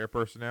getting the player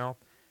personnel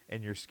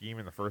and your scheme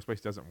in the first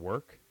place doesn't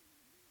work,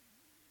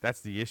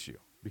 that's the issue.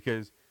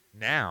 Because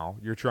now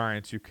you're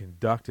trying to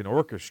conduct an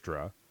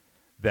orchestra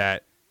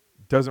that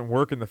doesn't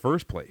work in the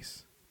first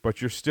place, but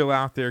you're still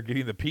out there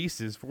getting the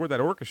pieces for that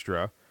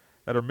orchestra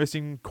that are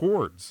missing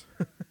chords.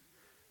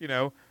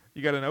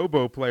 You got an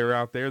oboe player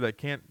out there that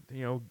can't,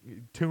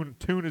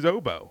 tune his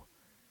oboe.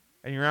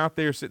 And you're out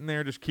there sitting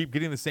there just keep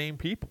getting the same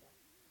people.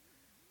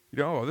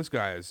 This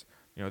guy is,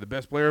 the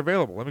best player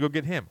available. Let me go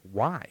get him.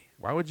 Why?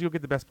 Why would you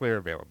get the best player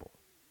available?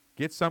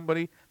 Get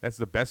somebody that's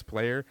the best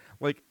player.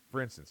 Like,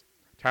 for instance,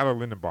 Tyler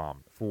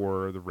Linderbaum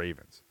for the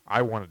Ravens.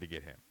 I wanted to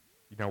get him.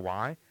 You know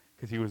why?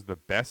 Because he was the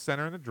best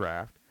center in the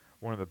draft,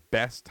 one of the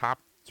best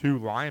top 2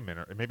 linemen,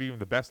 or maybe even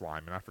the best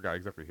lineman. I forgot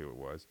exactly who it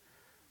was.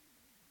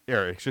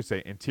 Or I should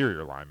say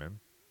interior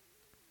lineman.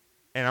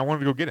 And I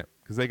wanted to go get him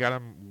because they got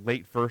him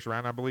late first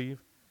round, I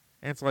believe.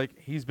 And it's like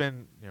he's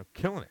been,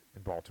 killing it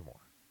in Baltimore.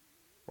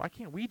 Why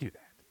can't we do that?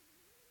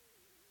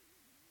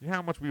 You know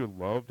how much we would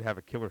love to have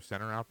a killer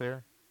center out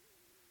there?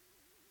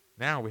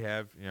 Now we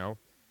have,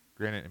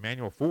 granted,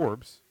 Emmanuel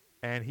Forbes,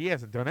 and he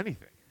hasn't done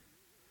anything.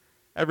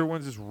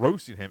 Everyone's just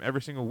roasting him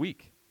every single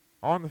week,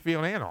 on the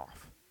field and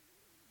off.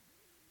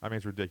 I mean,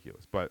 it's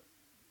ridiculous, but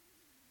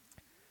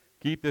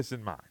keep this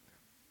in mind,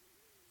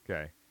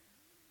 okay?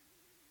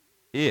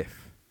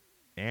 If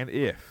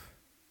the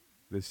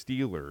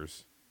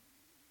Steelers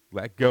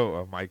let go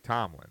of Mike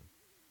Tomlin,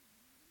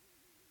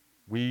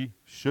 we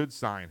should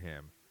sign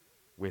him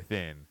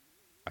within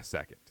a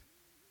second.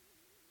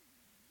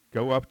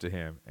 Go up to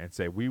him and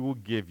say, we will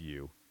give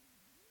you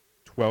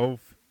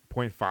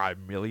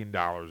 $12.5 million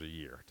a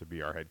year to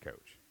be our head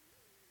coach.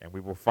 And we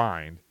will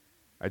find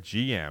a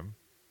GM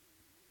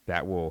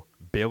that will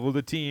build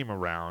a team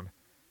around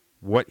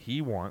what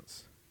he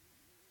wants.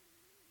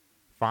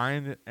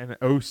 Find an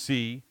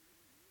OC,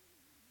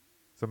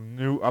 some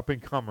new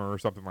up-and-comer or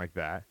something like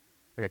that,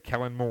 like a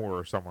Kellen Moore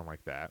or someone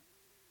like that,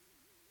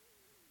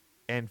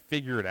 and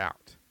figure it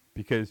out.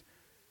 Because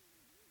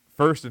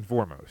first and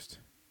foremost,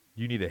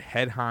 you need a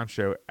head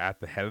honcho at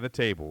the head of the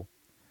table,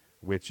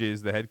 which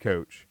is the head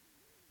coach,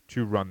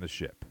 to run the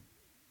ship.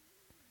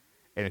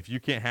 And if you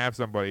can't have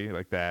somebody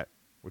like that,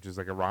 which is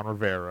like a Ron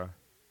Rivera,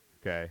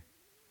 okay,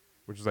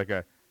 which is like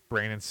a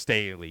Brandon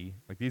Staley,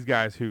 like these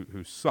guys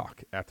who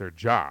suck at their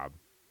job,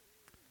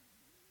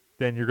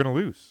 then you're going to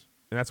lose.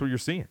 And that's what you're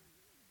seeing.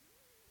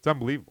 It's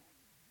unbelievable.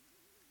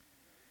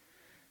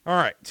 All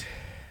right.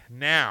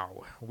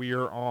 Now we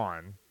are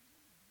on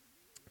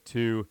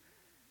to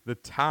the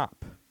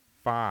top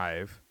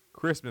 5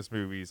 Christmas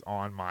movies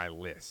on my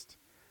list.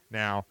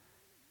 Now,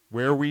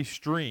 where we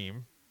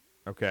stream,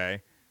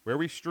 okay, where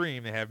we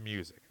stream, they have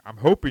music. I'm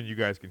hoping you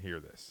guys can hear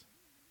this.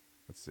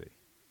 Let's see.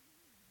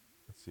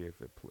 Let's see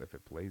if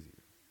it plays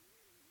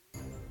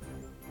even.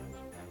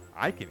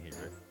 I can hear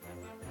it.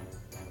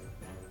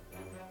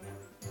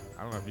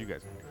 I don't know if you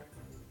guys can hear it.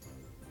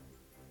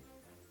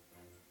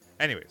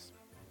 Anyways,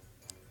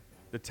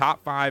 the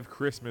top 5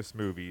 Christmas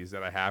movies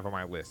that I have on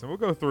my list, and we'll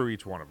go through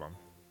each one of them.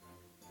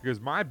 Because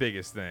my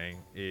biggest thing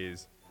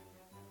is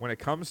when it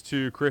comes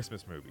to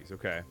Christmas movies,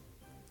 okay,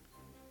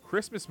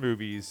 Christmas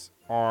movies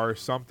are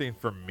something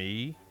for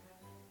me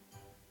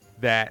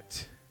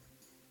that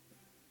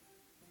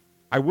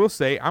I will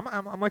say I'm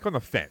like on the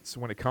fence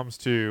when it comes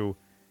to,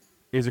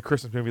 is a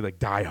Christmas movie like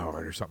Die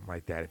Hard or something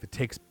like that, if it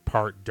takes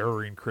part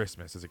during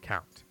Christmas, does it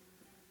count?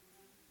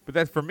 But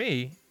that for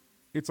me,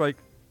 it's like,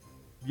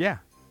 yeah.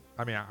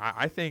 I mean,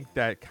 I think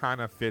that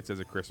kind of fits as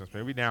a Christmas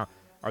movie. Now,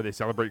 are they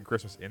celebrating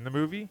Christmas in the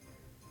movie?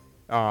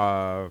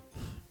 Not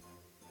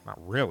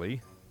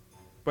really.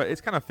 But it's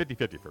kind of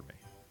 50-50 for me.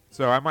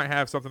 So I might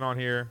have something on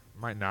here,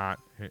 might not.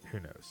 Who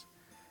knows?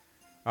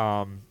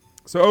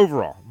 So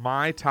overall,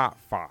 my top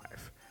 5.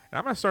 And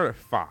I'm going to start at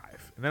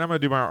 5. And then I'm going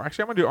to do I'm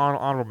going to do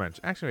honorable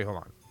mention. Actually, wait, hold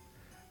on.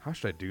 How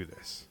should I do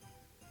this?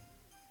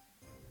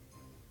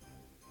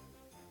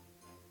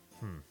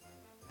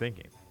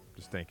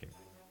 Just thinking.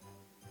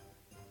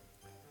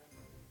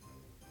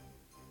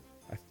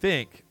 I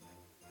think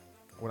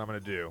what I'm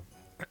going to do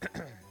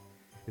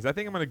is I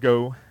think I'm going to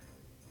go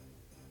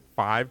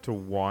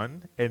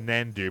 5-1 and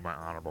then do my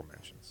honorable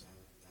mentions.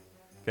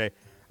 Okay.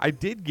 I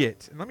did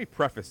get, and let me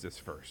preface this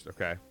first,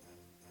 okay?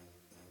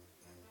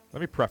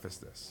 Let me preface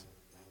this.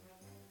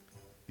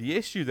 The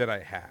issue that I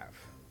have,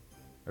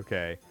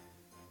 okay,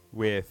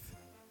 with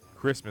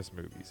Christmas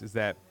movies is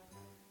that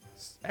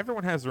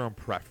everyone has their own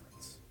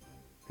preference,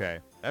 okay?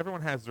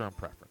 Everyone has their own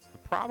preference. The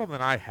problem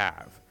that I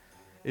have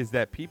is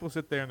that people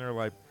sit there and they're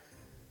like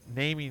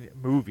naming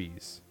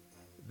movies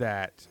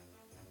that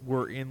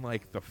were in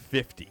like the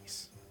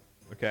 50s,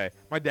 okay?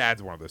 My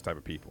dad's one of those type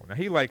of people. Now,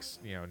 he likes,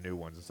 new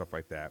ones and stuff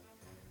like that.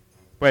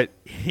 But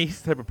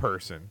he's the type of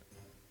person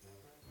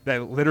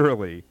that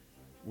literally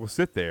will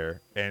sit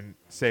there and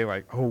say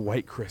like, oh,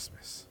 White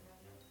Christmas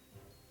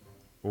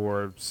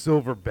or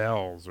Silver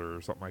Bells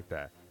or something like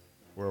that,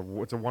 or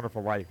It's a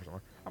Wonderful Life or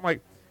something. I'm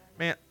like,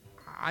 man,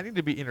 I need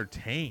to be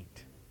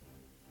entertained.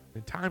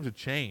 And times have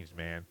changed,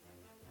 man.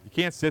 You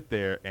can't sit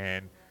there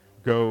and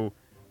go,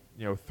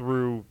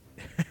 through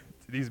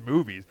these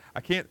movies.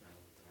 I can't.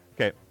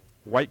 Okay,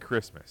 White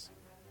Christmas.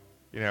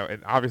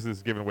 And obviously this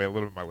is giving away a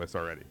little bit of my list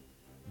already.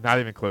 Not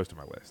even close to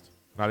my list.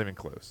 Not even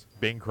close.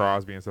 Bing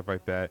Crosby and stuff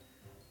like that.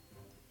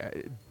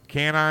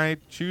 Can I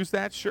choose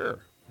that? Sure.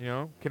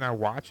 Can I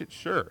watch it?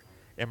 Sure.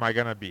 Am I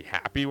gonna be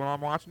happy when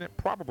I'm watching it?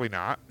 Probably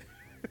not.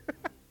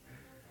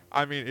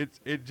 I mean,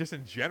 it just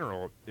in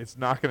general, it's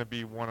not gonna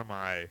be one of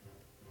my.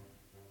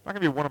 Not gonna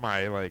be one of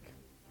my like,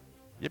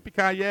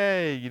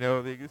 yippee-ki-yay,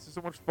 this is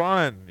so much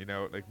fun,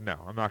 like, no,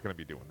 I'm not gonna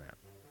be doing that.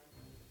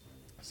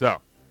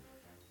 So,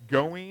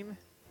 going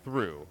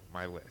through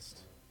my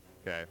list,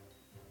 okay,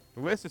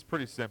 the list is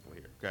pretty simple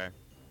here, okay.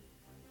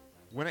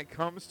 When it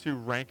comes to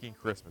ranking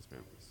Christmas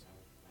movies,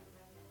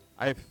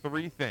 I have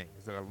 3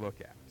 things that I look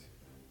at.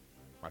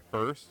 My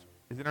first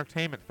is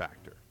entertainment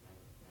factor,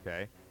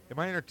 okay. Am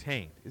I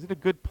entertained? Is it a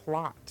good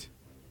plot,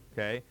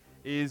 okay?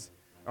 Is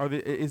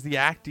the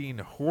acting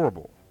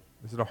horrible?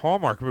 Is it a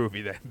Hallmark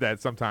movie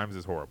that sometimes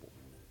is horrible?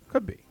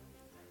 Could be.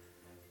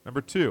 Number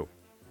 2,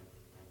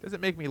 does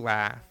it make me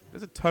laugh?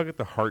 Does it tug at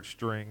the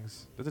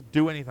heartstrings? Does it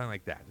do anything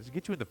like that? Does it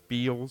get you in the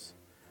feels?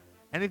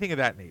 Anything of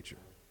that nature.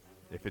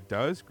 If it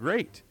does,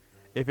 great.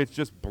 If it's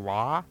just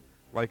blah,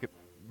 like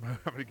I'm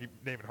gonna keep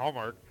naming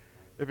Hallmark.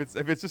 If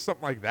it's just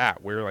something like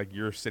that, where like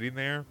you're sitting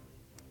there,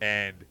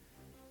 and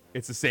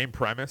it's the same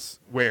premise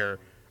where,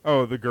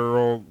 oh, the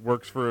girl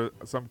works for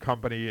some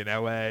company in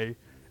LA,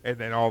 and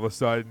then all of a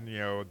sudden,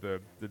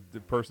 the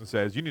person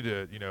says, you need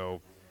to,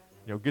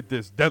 get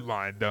this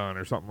deadline done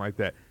or something like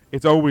that.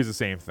 It's always the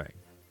same thing.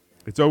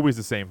 It's always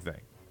the same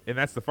thing. And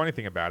that's the funny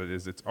thing about it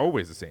is it's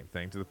always the same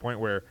thing to the point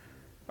where,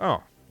 here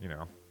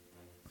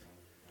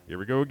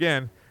we go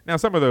again. Now,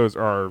 some of those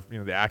are,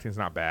 the acting's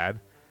not bad,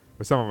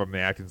 but some of them, the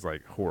acting's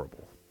like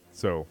horrible.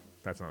 So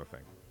that's another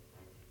thing.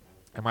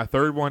 And my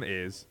third one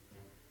is,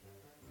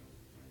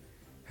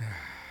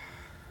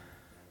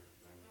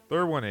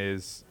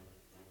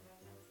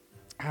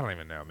 I don't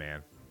even know,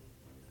 man.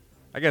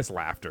 I guess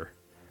laughter.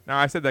 Now,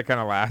 I said that kind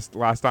of last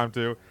time,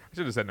 too. I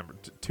should have said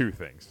two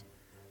things.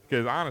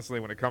 Because, honestly,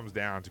 when it comes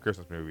down to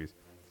Christmas movies,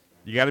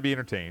 you got to be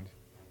entertained.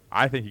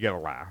 I think you got to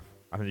laugh.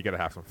 I think you got to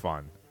have some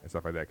fun and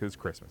stuff like that. Because it's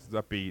Christmas. It's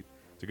upbeat.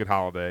 It's a good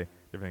holiday.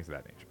 Different things of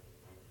that nature.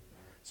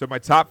 So, my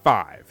top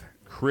 5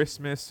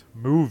 Christmas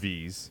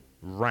movies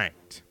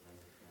ranked.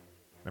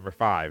 Number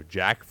 5,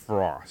 Jack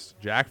Frost.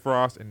 Jack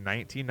Frost in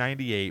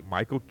 1998.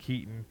 Michael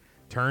Keaton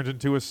turns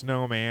into a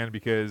snowman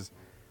because...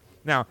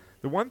 Now,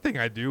 the one thing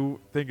I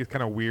do think is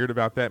kind of weird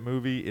about that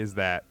movie is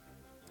that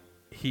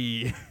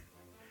he's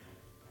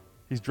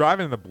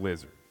driving in the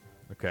blizzard,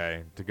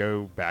 okay, to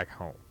go back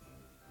home.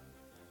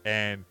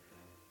 And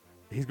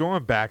he's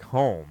going back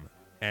home,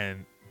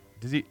 and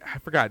does he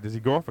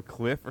go off a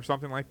cliff or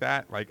something like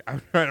that? Like,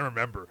 I'm trying to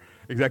remember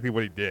exactly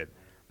what he did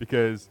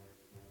because...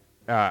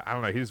 I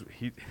don't know.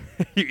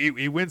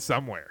 He went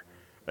somewhere,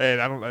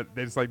 and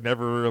they just like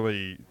never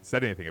really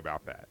said anything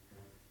about that.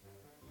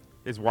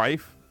 His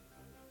wife,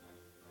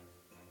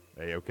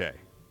 hey, okay,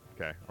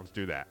 I'll just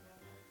do that.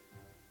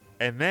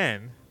 And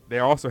then they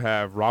also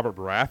have Robert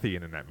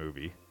Baratheon in that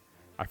movie.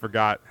 I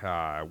forgot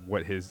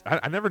what his.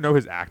 I never know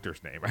his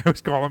actor's name. I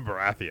always call him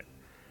Baratheon.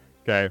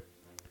 Okay,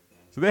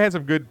 so they had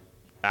some good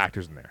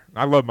actors in there.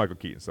 I love Michael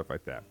Keaton, stuff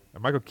like that.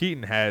 And Michael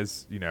Keaton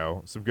has,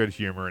 some good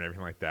humor and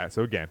everything like that.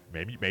 So again,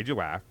 maybe made you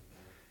laugh.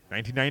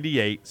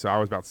 1998, so I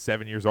was about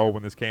 7 years old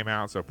when this came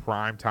out. So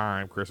prime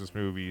time Christmas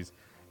movies,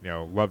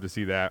 love to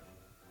see that.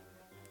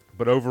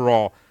 But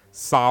overall,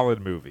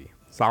 solid movie.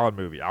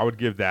 I would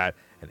give that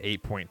an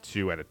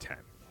 8.2 out of 10.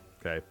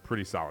 Okay,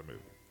 pretty solid movie.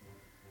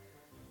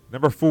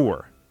 Number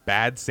 4,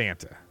 Bad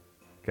Santa.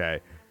 Okay,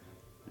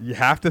 you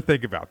have to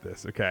think about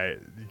this. Okay,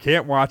 you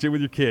can't watch it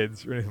with your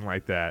kids or anything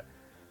like that.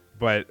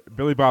 But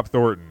Billy Bob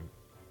Thornton,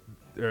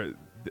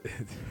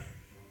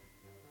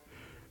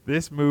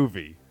 this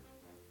movie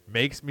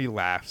makes me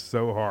laugh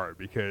so hard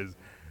because,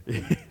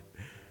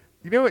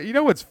 you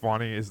know what's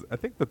funny is I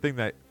think the thing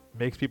that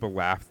makes people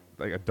laugh,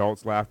 like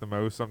adults laugh the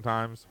most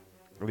sometimes,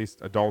 at least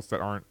adults that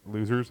aren't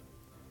losers,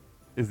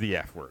 is the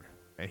F word.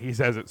 And he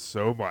says it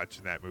so much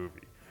in that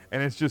movie.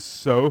 And it's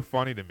just so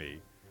funny to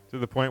me to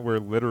the point where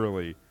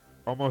literally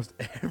almost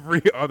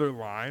every other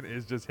line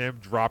is just him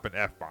dropping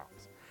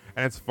F-bombs.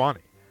 And it's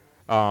funny.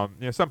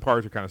 Some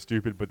parts are kind of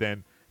stupid, but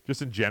then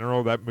just in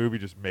general, that movie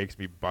just makes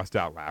me bust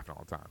out laughing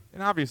all the time.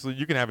 And obviously,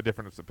 you can have a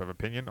different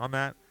opinion on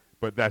that,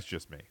 but that's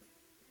just me.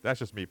 That's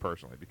just me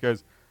personally.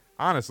 Because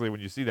honestly, when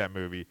you see that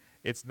movie,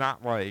 it's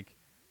not like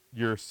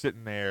you're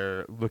sitting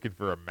there looking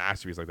for a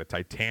masterpiece like the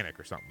Titanic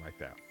or something like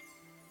that.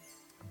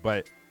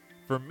 But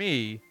for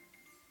me,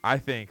 I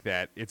think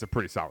that it's a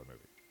pretty solid movie.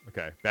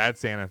 Okay, Bad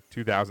Santa,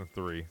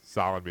 2003,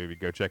 solid movie.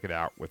 Go check it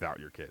out without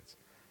your kids.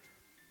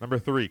 Number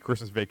 3,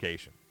 Christmas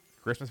Vacation.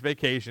 Christmas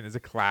Vacation is a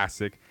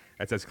classic.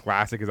 That's as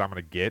classic as I'm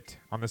going to get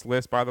on this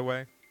list, by the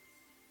way.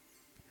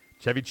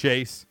 Chevy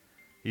Chase,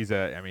 he's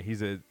a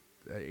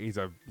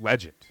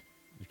legend.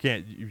 You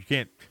can't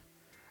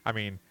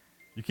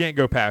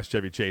go past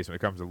Chevy Chase when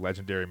it comes to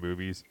legendary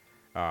movies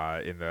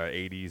in the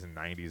 80s and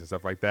 90s and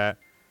stuff like that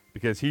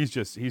because he's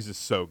just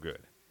so good.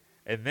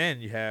 And then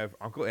you have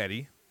Uncle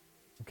Eddie.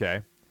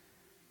 Okay.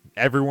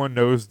 Everyone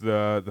knows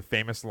the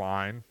famous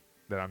line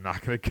that I'm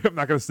not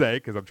gonna say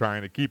because I'm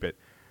trying to keep it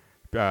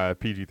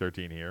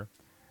PG-13 here,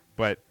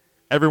 but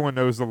everyone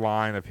knows the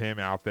line of him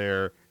out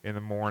there in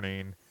the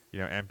morning,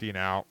 emptying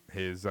out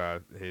his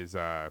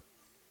RV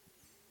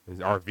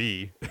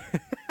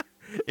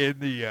in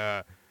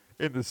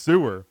the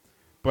sewer.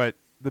 But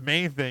the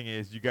main thing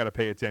is you got to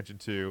pay attention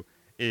to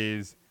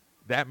is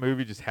that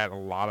movie just had a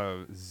lot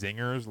of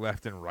zingers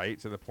left and right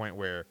to the point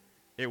where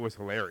it was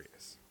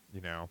hilarious,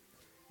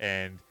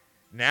 and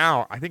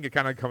now I think it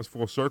kind of comes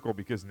full circle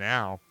because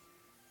now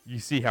you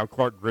see how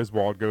Clark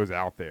Griswold goes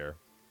out there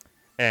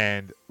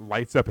and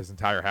lights up his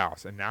entire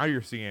house. And now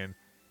you're seeing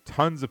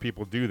tons of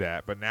people do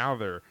that, but now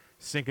they're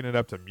syncing it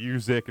up to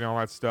music and all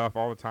that stuff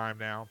all the time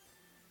now.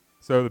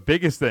 So the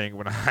biggest thing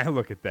when I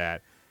look at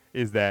that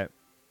is that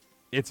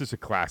it's just a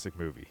classic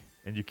movie,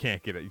 and you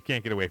can't get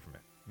away from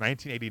it.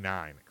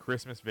 1989,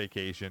 Christmas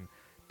Vacation,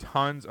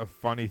 tons of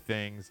funny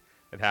things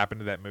that happen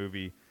to that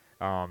movie.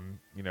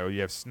 You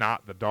have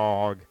Snot the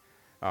dog,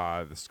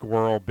 the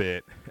squirrel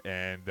bit,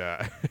 and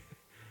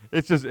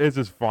it's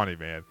just funny,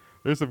 man.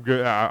 There's some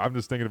good. I'm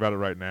just thinking about it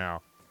right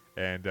now,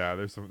 and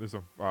there's some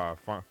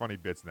funny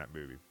bits in that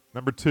movie.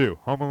 Number 2,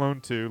 Home Alone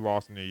 2,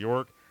 Lost in New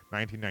York,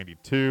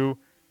 1992.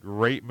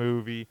 Great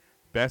movie,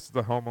 best of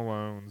the Home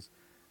Alones.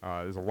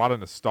 There's a lot of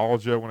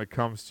nostalgia when it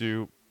comes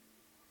to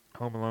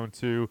Home Alone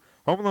 2.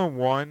 Home Alone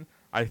 1,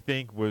 I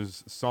think,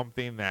 was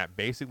something that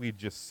basically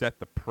just set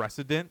the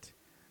precedent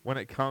when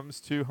it comes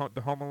to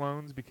the Home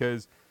Alones,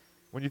 because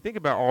when you think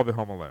about all the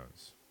Home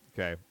Alones,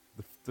 okay,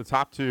 the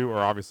top two are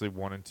obviously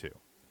 1 and 2.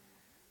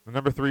 The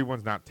number 3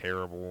 one's not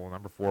terrible.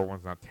 Number 4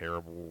 one's not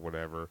terrible,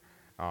 whatever.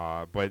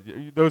 But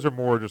those are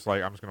more just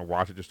like, I'm just going to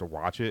watch it just to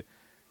watch it.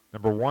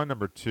 Number 1,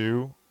 number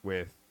 2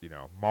 with,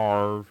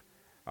 Marv,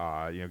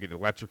 getting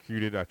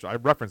electrocuted. I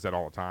reference that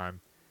all the time.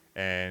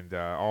 And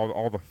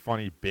all the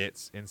funny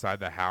bits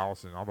inside the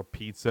house and all the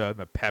pizza and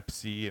the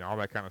Pepsi and all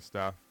that kind of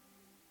stuff.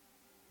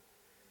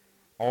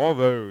 All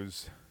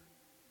those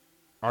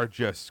are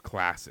just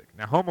classic.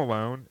 Now, Home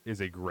Alone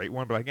is a great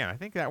one, but again, I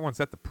think that one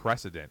set the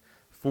precedent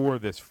for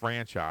this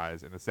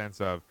franchise in the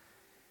sense of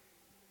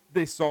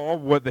they saw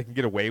what they can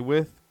get away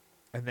with,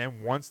 and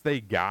then once they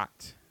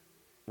got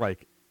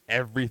like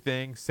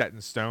everything set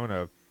in stone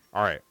of,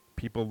 all right,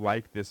 people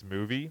like this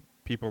movie,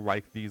 people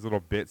like these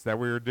little bits that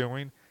we were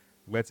doing,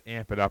 let's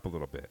amp it up a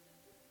little bit.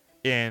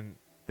 And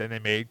then they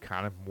made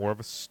kind of more of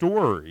a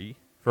story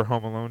for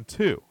Home Alone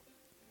 2.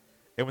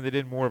 And when they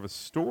did more of a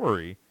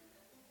story,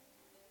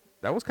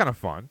 that was kind of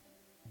fun.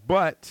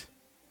 But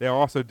they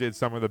also did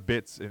some of the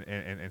bits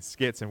and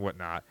skits and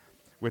whatnot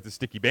with the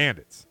Sticky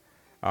Bandits.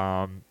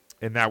 And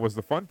that was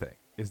the fun thing,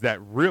 is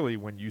that really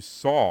when you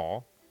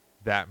saw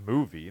that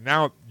movie,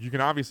 now you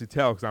can obviously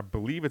tell because I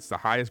believe it's the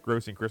highest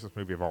grossing Christmas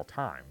movie of all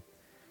time.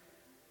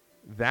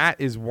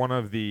 That is one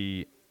of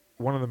the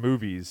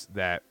movies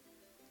that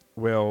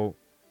will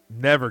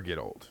never get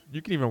old.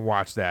 You can even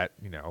watch that,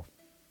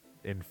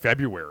 in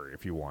February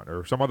if you want,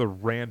 or some other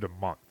random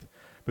month.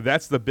 But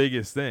that's the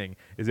biggest thing,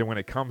 is that when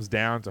it comes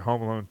down to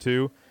Home Alone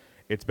 2,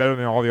 it's better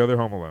than all the other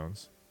Home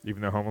Alones,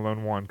 even though Home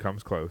Alone 1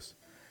 comes close.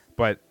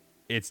 But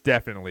it's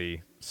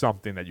definitely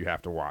something that you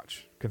have to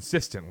watch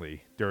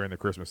consistently during the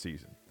Christmas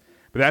season.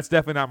 But that's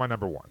definitely not my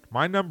number one.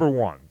 My number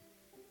one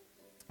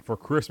for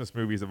Christmas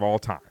movies of all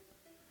time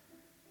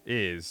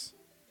is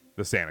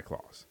the Santa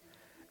Claus.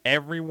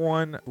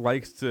 Everyone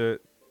likes to,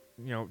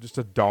 just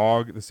to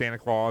dog the Santa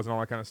Claus and all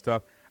that kind of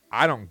stuff.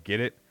 I don't get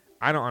it.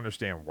 I don't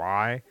understand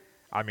why.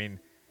 I mean,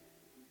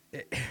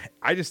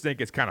 I just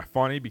think it's kind of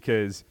funny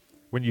because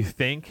when you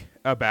think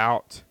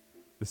about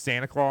the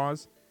Santa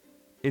Claus,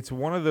 it's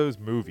one of those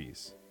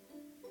movies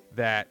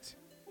that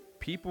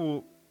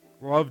people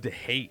love to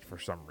hate for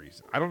some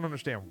reason. I don't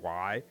understand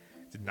why.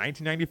 It's a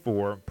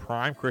 1994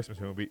 prime Christmas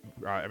movie.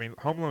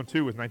 Home Alone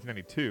 2 was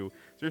 1992.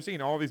 So you're seeing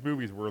all these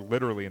movies were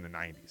literally in the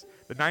 90s.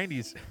 The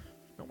 90s,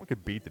 no one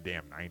could beat the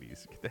damn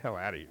 90s. Get the hell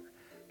out of here.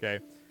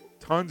 Okay?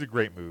 Tons of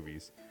great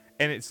movies.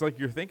 And it's like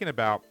you're thinking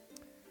about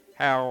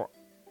how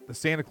the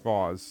Santa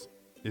Claus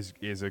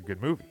is a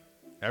good movie.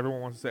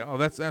 Everyone wants to say, oh,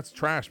 that's a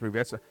trash movie.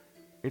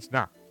 It's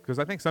not. Because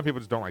I think some people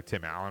just don't like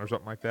Tim Allen or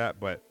something like that.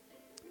 But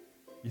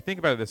you think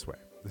about it this way.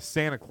 The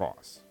Santa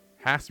Claus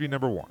has to be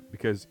number one.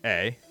 Because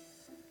A,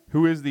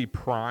 who is the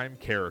prime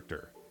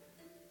character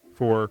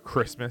for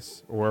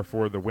Christmas or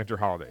for the winter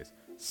holidays?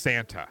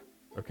 Santa.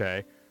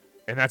 Okay?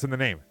 And that's in the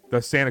name.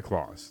 The Santa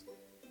Claus.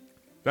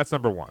 That's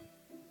number one.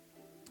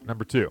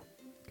 Number two.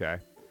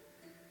 Okay?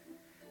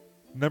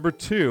 Number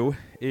two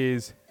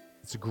is,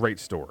 it's a great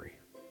story.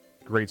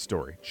 Great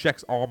story.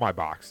 Checks all my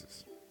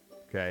boxes.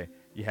 Okay?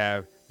 You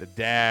have the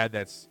dad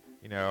that's,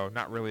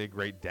 not really a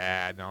great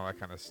dad and all that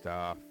kind of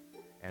stuff.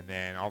 And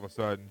then all of a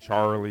sudden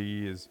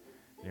Charlie is,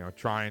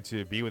 trying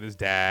to be with his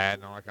dad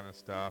and all that kind of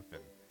stuff.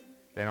 And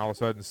then all of a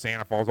sudden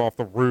Santa falls off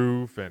the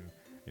roof and,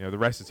 the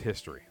rest is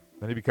history.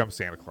 Then he becomes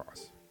Santa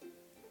Claus.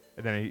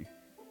 And then he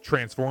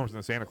transforms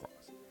into Santa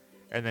Claus.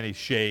 And then he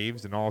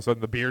shaves and all of a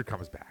sudden the beard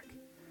comes back.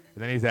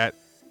 And then he's at,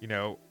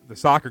 the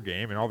soccer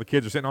game and all the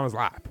kids are sitting on his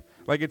lap.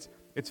 Like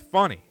it's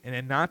funny. And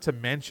then not to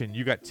mention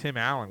you got Tim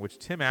Allen, which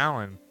Tim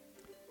Allen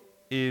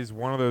is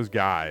one of those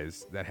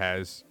guys that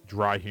has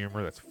dry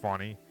humor that's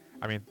funny.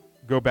 I mean,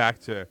 go back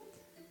to,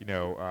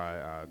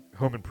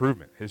 Home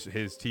Improvement, his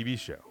TV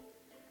show.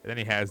 And then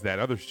he has that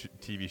other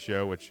TV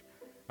show, which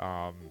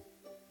I'm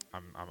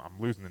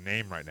losing the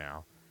name right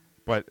now.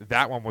 But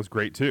that one was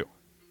great too.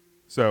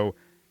 So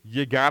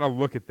you got to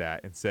look at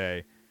that and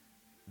say,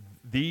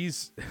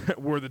 these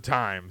were the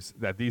times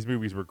that these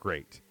movies were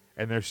great.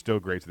 And they're still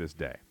great to this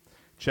day.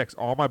 Checks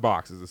all my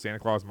boxes. The Santa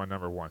Claus is my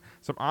number one.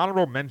 Some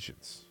honorable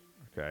mentions.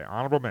 Okay,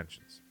 honorable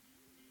mentions.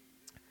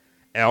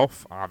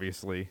 Elf,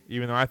 obviously.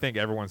 Even though I think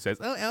everyone says,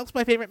 oh, Elf's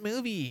my favorite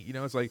movie.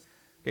 It's like,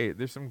 okay,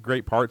 there's some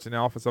great parts in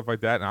Elf and stuff like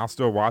that, and I'll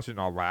still watch it and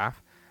I'll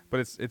laugh. But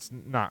it's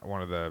not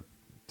one of the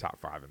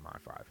top 5 in my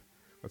 5.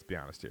 Let's be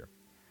honest here.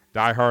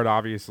 Die Hard,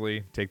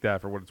 obviously. Take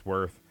that for what it's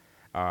worth.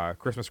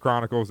 Christmas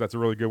Chronicles, that's a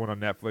really good one on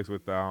Netflix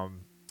with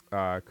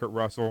Kurt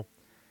Russell.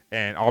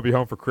 And I'll Be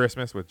Home for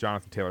Christmas with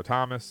Jonathan Taylor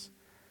Thomas.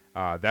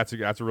 That's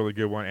a really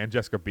good one. And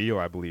Jessica Biel,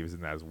 I believe, is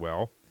in that as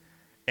well.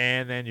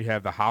 And then you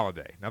have The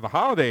Holiday. Now, The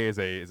Holiday is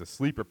a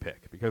sleeper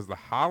pick because The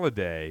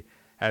Holiday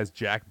has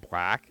Jack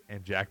Black,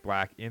 and Jack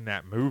Black in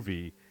that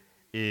movie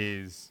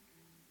is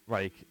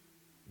like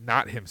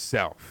not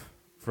himself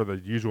for the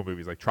usual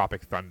movies like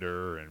Tropic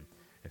Thunder and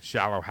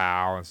Shallow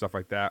Hal and stuff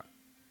like that.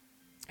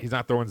 He's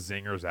not throwing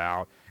zingers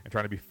out and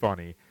trying to be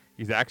funny.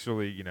 He's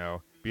actually,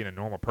 being a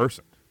normal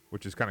person,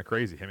 which is kind of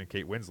crazy, him and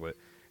Kate Winslet.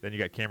 Then you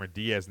got Cameron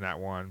Diaz in that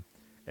one.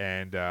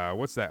 And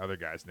what's that other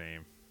guy's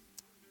name?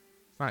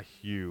 It's not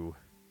Hugh.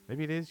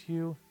 Maybe it is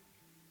Hugh?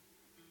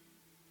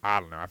 I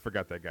don't know. I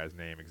forgot that guy's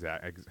name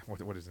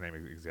what his name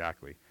is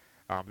exactly.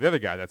 The other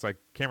guy, that's like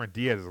Cameron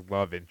Diaz's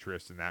love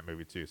interest in that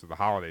movie too. So The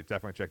Holiday,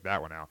 definitely check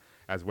that one out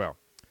as well.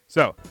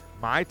 So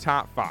my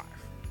top five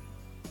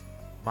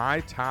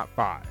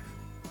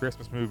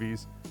Christmas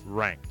movies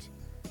ranked.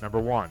 Number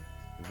 1,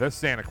 The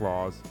Santa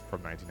Claus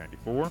from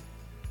 1994.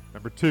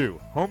 Number 2,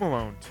 Home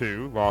Alone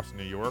 2, Lost in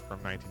New York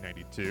from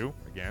 1992.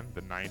 Again,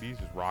 the 90s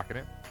is rocking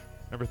it.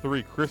 Number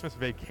 3, Christmas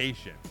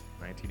Vacation,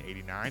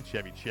 1989,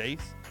 Chevy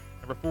Chase.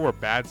 Number 4,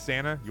 Bad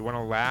Santa, you want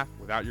to laugh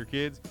without your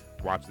kids?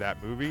 Watch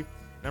that movie.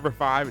 Number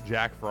 5,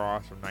 Jack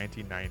Frost from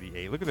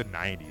 1998. Look at the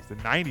 90s. The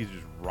 90s are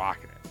just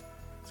rocking it.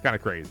 It's kind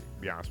of crazy,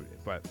 to be honest with you.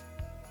 But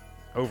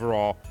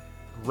overall,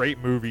 great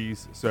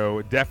movies.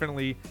 So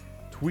definitely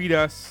tweet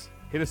us,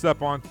 hit us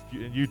up on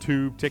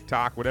YouTube,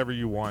 TikTok, whatever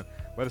you want.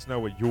 Let us know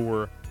what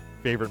your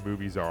favorite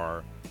movies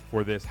are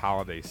for this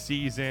holiday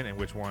season and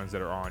which ones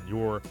that are on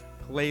your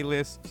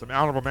playlist. Some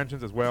honorable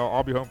mentions as well.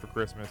 I'll Be Home for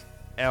Christmas,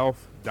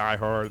 Elf, Die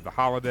Hard, The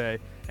Holiday,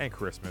 and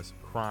Christmas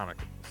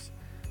Chronicles.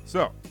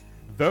 So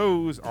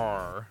those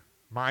are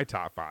my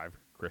top 5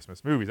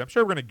 Christmas movies. I'm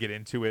sure we're going to get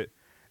into it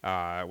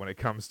when it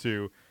comes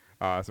to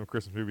some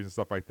Christmas movies and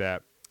stuff like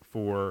that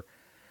for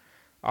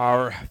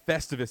our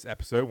Festivus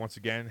episode. Once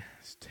again,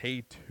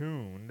 stay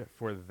tuned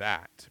for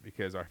that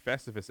because our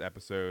Festivus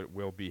episode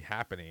will be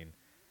happening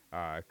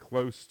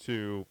close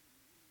to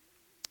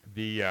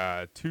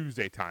the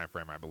Tuesday time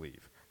frame, I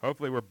believe.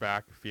 Hopefully we're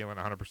back feeling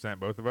 100%,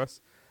 both of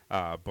us,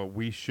 but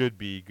we should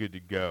be good to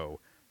go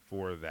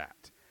for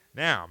that.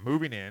 Now,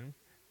 moving in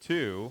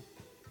to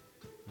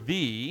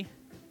the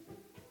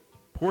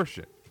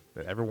portion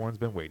that everyone's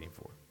been waiting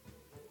for.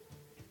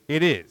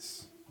 It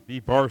is the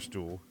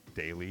Barstool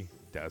Daily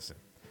Dozen.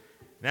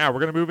 Now, we're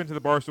going to move into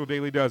the Barstool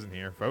Daily Dozen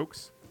here,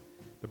 folks.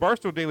 The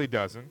Barstool Daily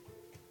Dozen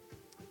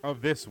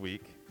of this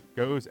week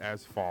goes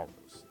as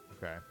follows,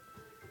 okay?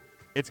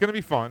 It's going to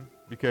be fun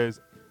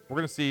because we're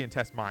going to see and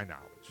test my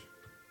knowledge,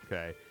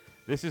 okay?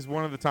 This is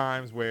one of the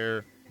times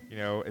where,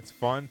 it's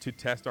fun to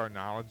test our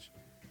knowledge,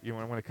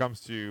 when it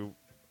comes to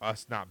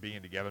us not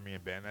being together, me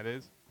and Ben, that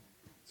is.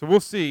 So we'll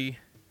see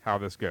how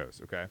this goes,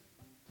 okay?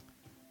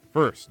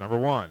 First, number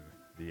 1,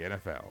 the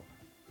NFL.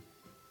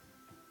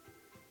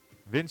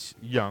 Vince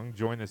Young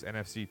joined this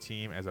NFC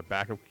team as a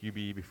backup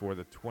QB before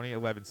the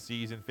 2011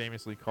 season,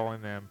 famously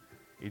calling them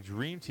a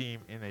dream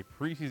team in a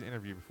preseason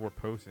interview before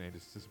posting a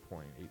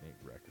disappointing 8-8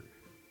 record.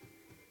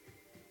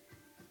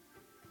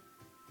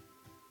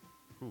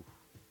 Whew.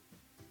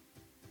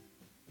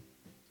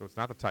 So it's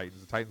not the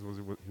Titans. The Titans was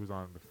he was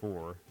on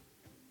before.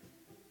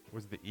 It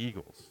was the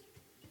Eagles.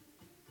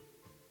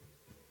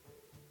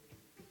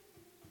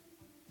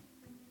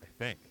 I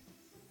think.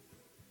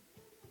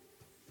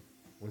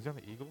 Was he on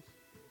the Eagles?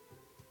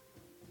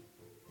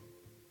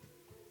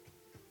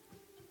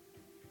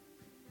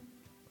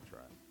 I'll try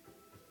it.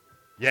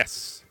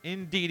 Yes,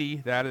 indeedy,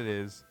 that it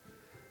is.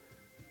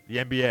 The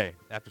NBA.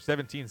 After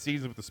 17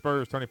 seasons with the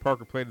Spurs, Tony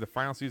Parker played the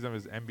final season of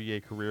his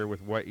NBA career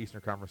with what Eastern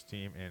Conference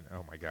team? And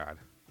oh my God.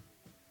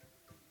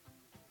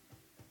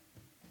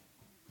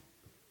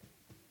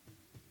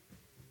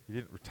 He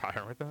didn't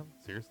retire with them?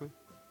 Seriously?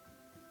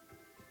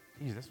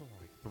 Jeez, this was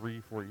like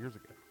 3-4 years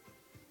ago.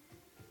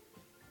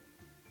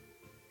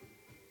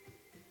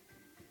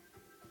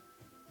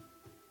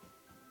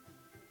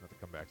 I'll have to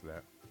come back to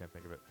that. Can't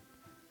think of it.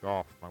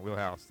 Golf, my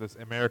wheelhouse. This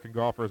American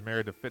golfer is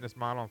married to fitness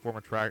model and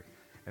former track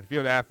and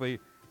field athlete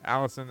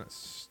Allison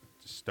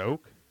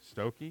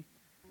Stokey.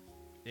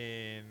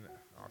 In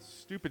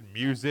stupid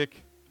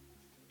music.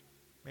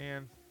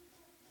 Man.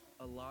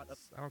 I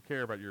don't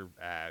care about your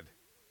ad.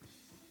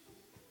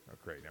 Oh,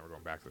 great. Now we're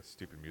going back to the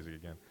stupid music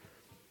again.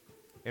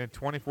 In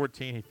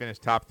 2014, he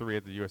finished top 3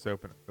 at the U.S.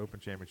 Open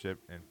Championship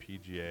and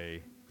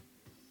PGA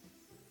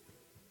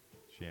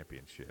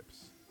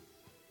Championships.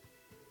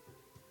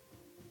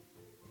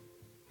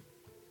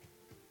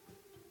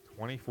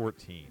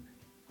 2014.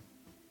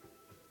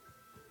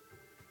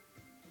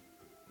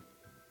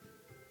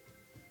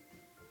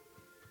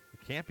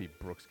 It can't be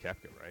Brooks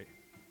Koepka, right?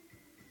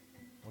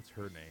 What's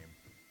her name?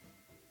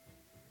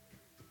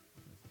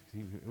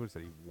 He would have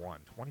said he won.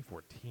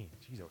 2014.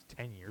 Jeez, that was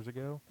 10 years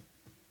ago?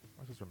 I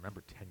was supposed to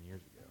remember 10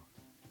 years ago.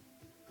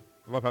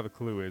 I love how the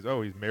clue is,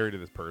 oh, he's married to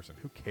this person.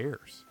 Who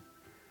cares?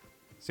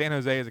 San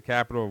Jose is the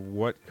capital of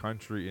what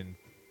country in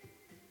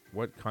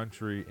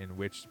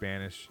which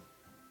Spanish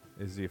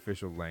is the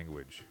official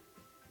language?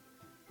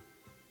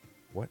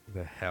 What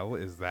the hell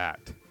is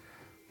that?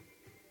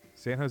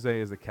 San Jose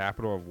is the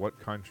capital of what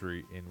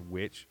country in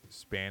which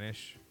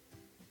Spanish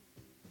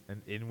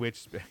and in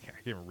which I can't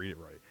even read it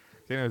right.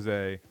 San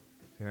Jose.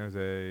 I don't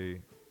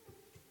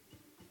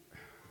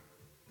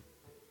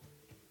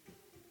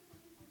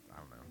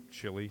know.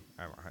 Chile.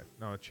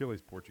 No,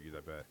 Chile's Portuguese.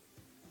 I bet.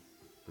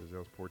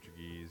 Brazil's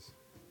Portuguese.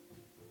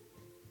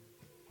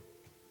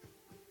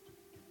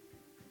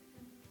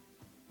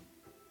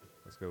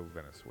 Carrasco,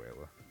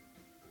 Venezuela.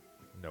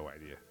 No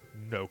idea.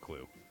 No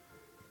clue.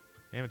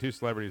 Name the two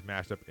celebrities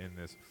matched up in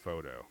this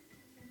photo.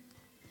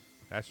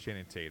 That's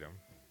Channing Tatum.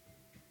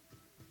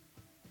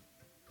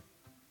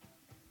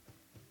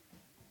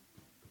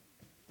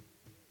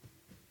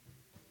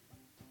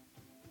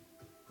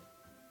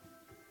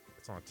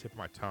 It's on the tip of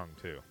my tongue,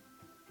 too.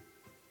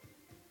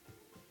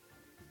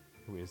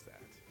 Who is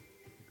that?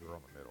 The girl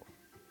in the middle.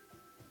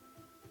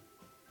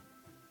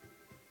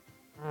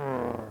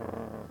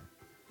 I'm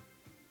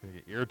gonna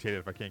get irritated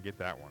if I can't get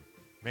that one.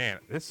 Man,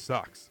 this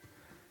sucks.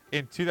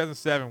 In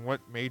 2007,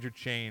 what major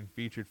chain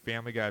featured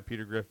Family Guy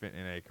Peter Griffin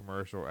in a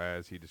commercial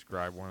as he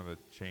described one of the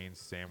chain's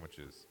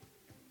sandwiches?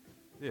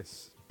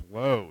 This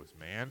blows,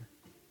 man.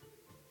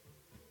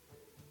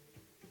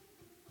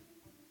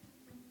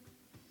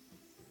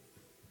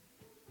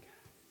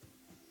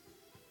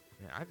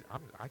 Man,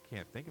 I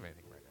can't think of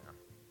anything right now.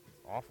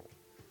 It's awful.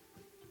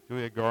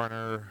 Julia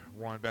Garner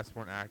won Best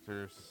Supporting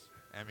Actress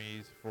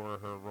Emmys for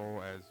her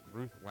role as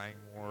Ruth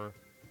Langmore.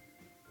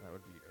 That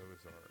would be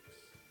Ozarks.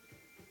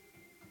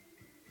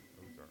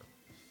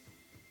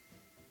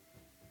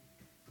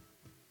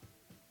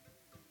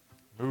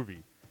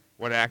 Movie.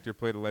 What actor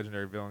played a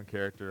legendary villain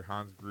character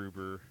Hans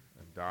Gruber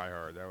in Die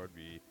Hard? That would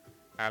be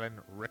Alan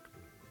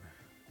Rickman.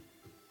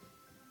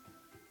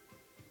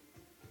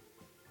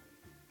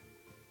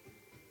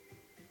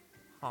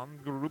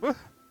 Hans Gruber.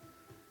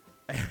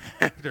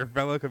 After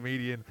fellow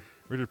comedian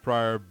Richard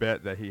Pryor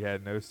bet that he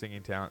had no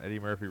singing talent, Eddie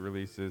Murphy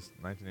released his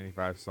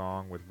 1985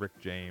 song with Rick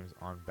James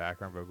on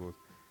background vocals.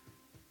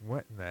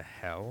 What in the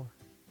hell?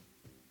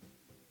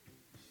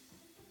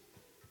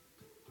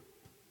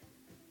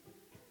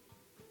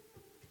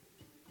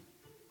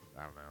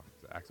 I don't know.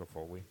 Is it Axel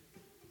Foley?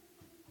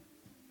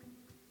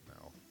 No,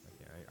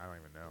 I can't. I don't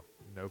even know.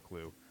 No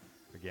clue.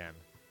 Again.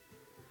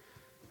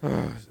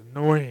 It's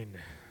annoying.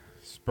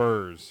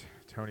 Spurs.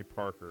 Tony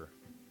Parker.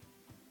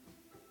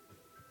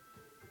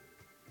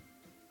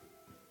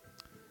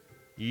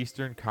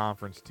 Eastern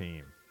Conference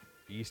team.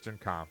 Eastern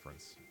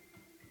Conference.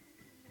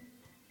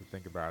 So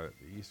think about it.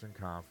 The Eastern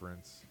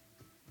Conference.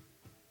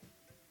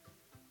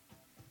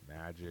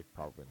 Magic.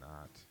 Probably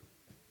not.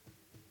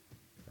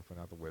 Definitely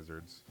not the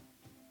Wizards.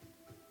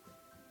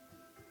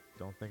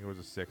 Don't think it was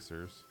the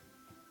Sixers.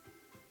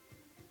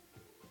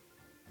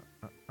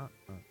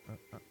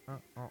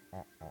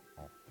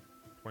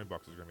 20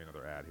 bucks is going to be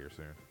another ad here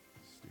soon.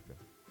 Stupid.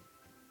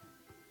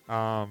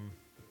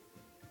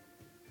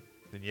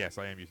 Then yes,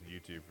 I am using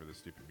YouTube for this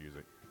stupid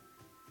music.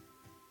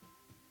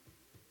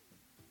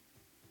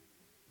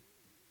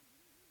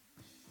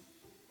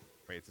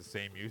 Wait, it's the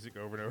same music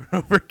over and over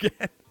and over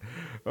again?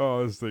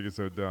 Oh, this thing is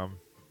so dumb.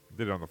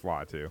 Did it on the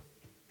fly, too.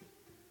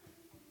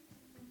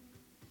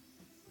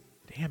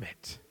 Damn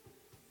it.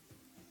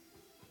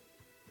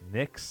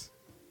 Knicks?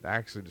 That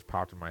actually just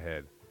popped in my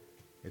head.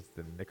 It's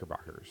the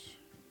Knickerbockers.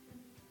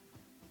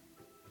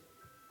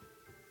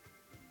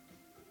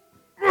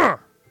 Ugh!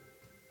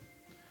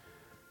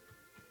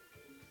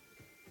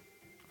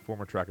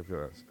 Former track and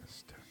field.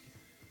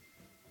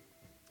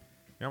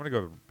 Yeah, I'm going to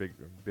go big.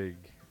 Okay,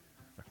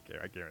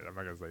 I can't. I'm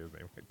not going to say his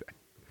name like that.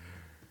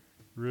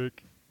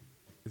 Rick.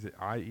 Is it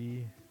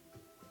IE?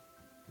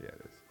 Yeah,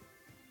 it is.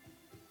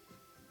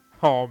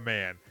 Oh,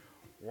 man.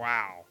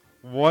 Wow.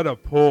 What a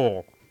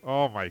pull.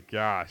 Oh, my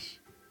gosh.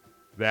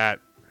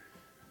 What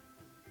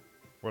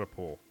a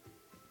pull.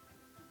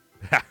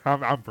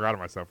 I'm proud of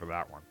myself for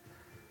that one.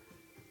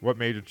 What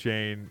major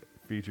chain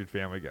featured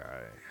Family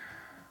Guy?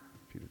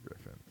 Peter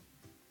Griffin.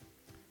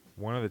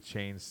 One of the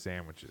chain's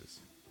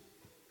sandwiches.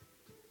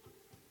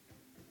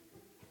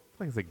 I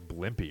think it's like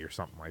Blimpie or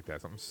something like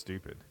that. Something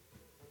stupid.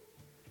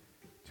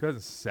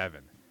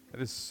 2007.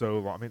 That is so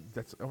long. I mean,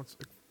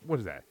 what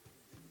is that?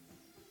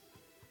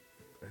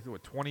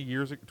 What, 20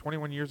 years,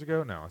 21 years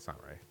ago? No, that's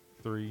not right.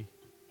 It's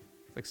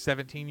like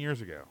 17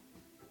 years ago.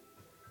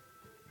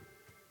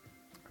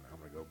 I'm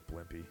going to go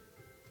Blimpie.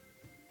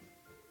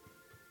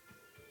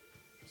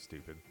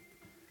 Stupid.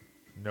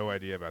 No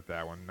idea about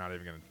that one. Not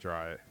even going to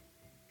try it.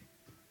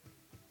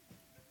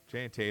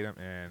 Channing Tatum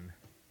and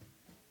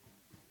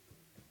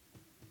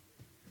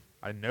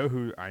I know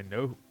who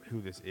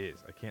this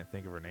is. I can't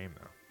think of her name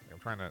though. I'm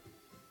trying to.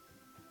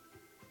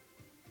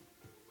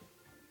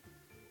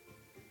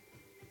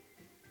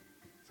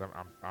 So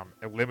I'm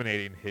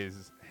eliminating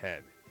his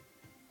head.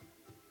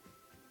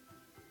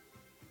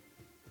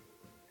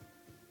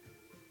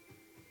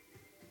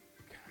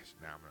 Gosh,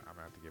 now I'm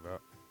gonna have to give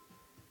up.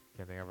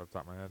 Can't think of it off the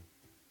top of my head.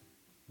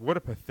 What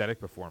a pathetic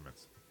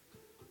performance.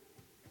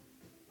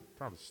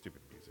 Turn on the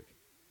stupid music.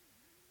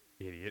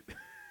 Idiot.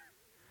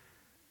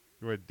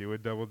 You want to do a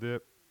double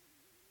dip?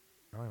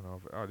 I don't know.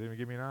 It didn't even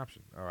give me an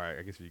option. All right,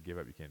 I guess if you give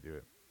up, you can't do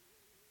it.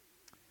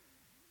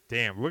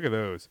 Damn, look at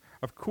those.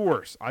 Of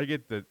course, I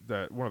get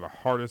the one of the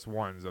hardest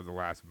ones of the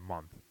last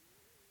month.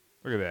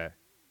 Look at that.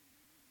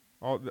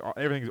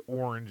 Everything's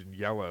orange and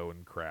yellow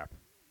and crap.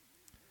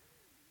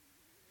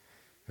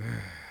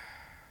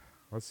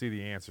 Let's see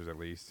the answers at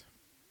least.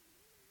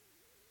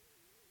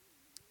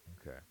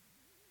 Okay.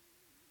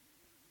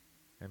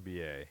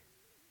 NBA.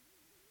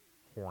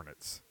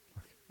 Hornets.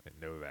 I didn't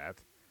know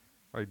that.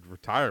 I'd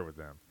retire with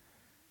them.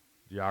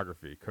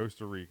 Geography,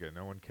 Costa Rica,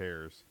 no one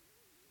cares.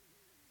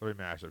 Let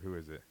me mash up. Who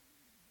is it?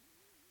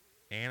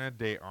 Ana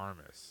de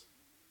Armas.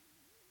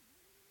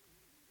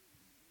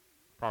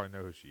 Probably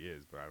know who she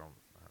is, but I don't.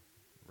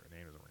 Her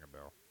name doesn't ring a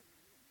bell.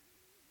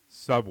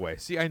 Subway.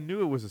 See, I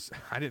knew it was.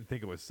 I didn't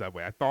think it was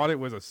Subway. I thought it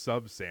was a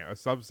sub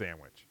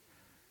sandwich.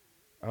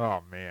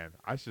 Oh man,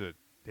 I should have.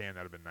 Damn,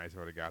 that'd have been nice if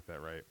I would have got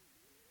that right.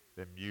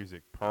 The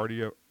music,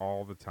 party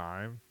all the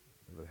time.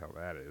 Whatever the hell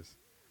that is.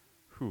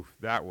 Whew,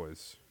 that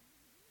was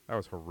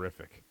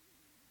horrific.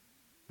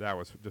 That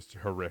was just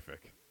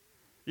horrific.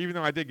 Even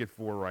though I did get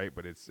 4 right,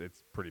 but it's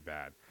pretty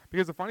bad.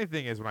 Because the funny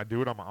thing is, when I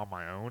do it on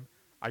my own,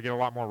 I get a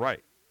lot more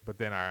right. But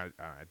then I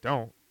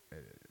don't.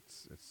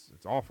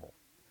 It's awful.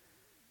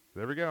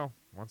 There we go.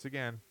 Once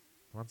again,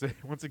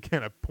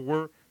 a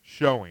poor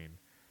showing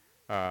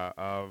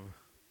of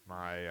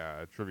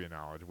my trivia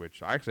knowledge,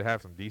 which I actually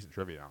have some decent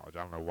trivia knowledge.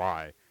 I don't know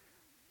why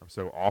I'm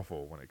so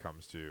awful when it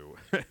comes to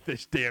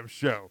this damn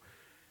show.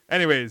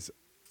 Anyways,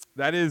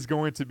 that is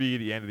going to be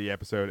the end of the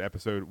episode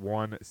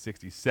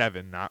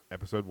 167, not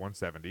episode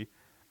 170.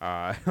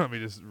 Let me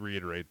just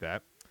reiterate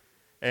that.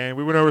 And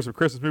we went over some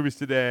Christmas movies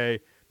today,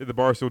 did the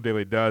Barstool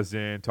Daily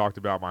Dozen, talked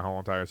about my whole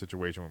entire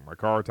situation with my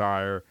car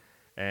tire,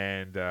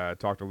 and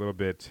talked a little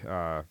bit,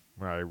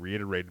 when I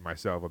reiterated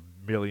myself a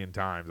million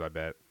times, I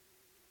bet,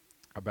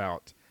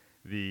 about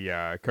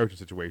the coaching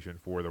situation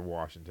for the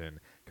Washington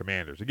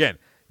Commanders. Again,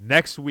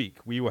 next week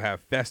we will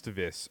have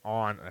Festivus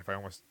on. If I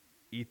almost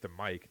eat the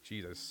mic,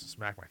 jeez, I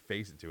smacked my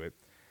face into it.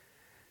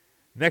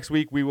 Next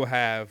week we will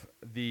have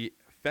the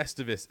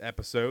Festivus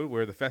episode,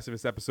 where the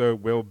Festivus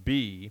episode will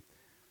be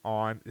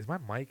on. Is my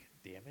mic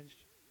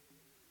damaged?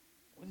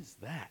 What is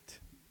that?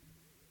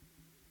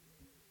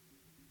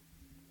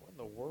 What in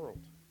the world?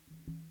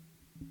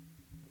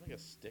 Like a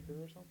sticker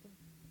or something?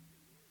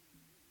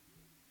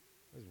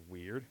 That's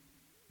weird.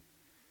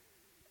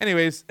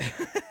 Anyways, this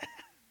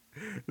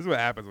is what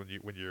happens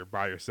when you're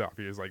by yourself.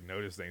 You just like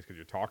notice things because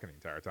you're talking the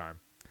entire time.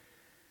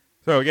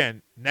 So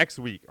again, next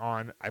week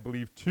on, I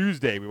believe,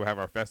 Tuesday, we will have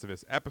our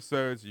Festivus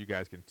episode, so you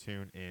guys can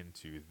tune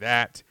into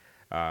that.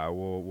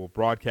 We'll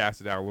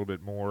broadcast it out a little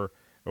bit more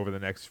over the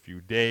next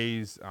few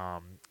days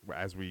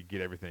as we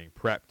get everything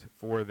prepped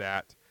for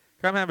that.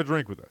 Come have a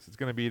drink with us. It's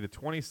going to be the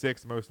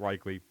 26th, most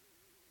likely.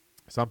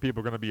 Some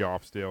people are going to be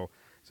off still,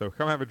 so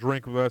come have a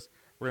drink with us.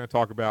 We're going to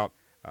talk about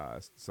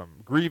some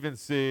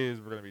grievances.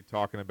 We're going to be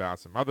talking about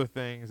some other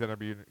things that are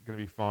going to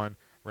be fun.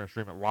 We're going to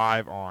stream it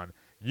live on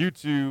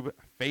YouTube,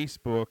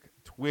 Facebook,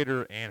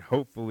 Twitter, and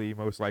hopefully,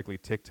 most likely,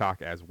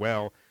 TikTok as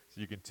well.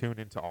 So you can tune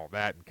into all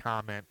that and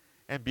comment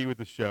and be with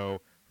the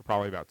show for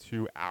probably about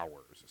 2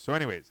 hours. So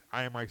anyways,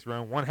 I am Mike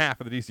Cerrone, one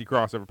half of the DC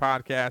Crossover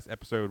Podcast,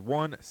 episode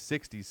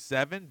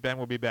 167. Ben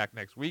will be back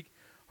next week.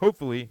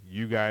 Hopefully,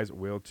 you guys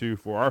will too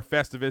for our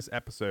Festivus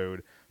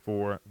episode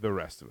for the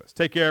rest of us.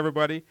 Take care,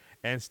 everybody,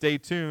 and stay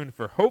tuned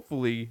for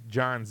hopefully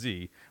John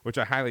Z, which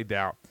I highly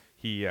doubt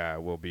he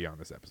will be on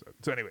this episode.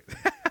 So anyways,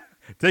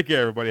 take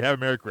care, everybody. Have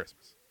a Merry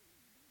Christmas.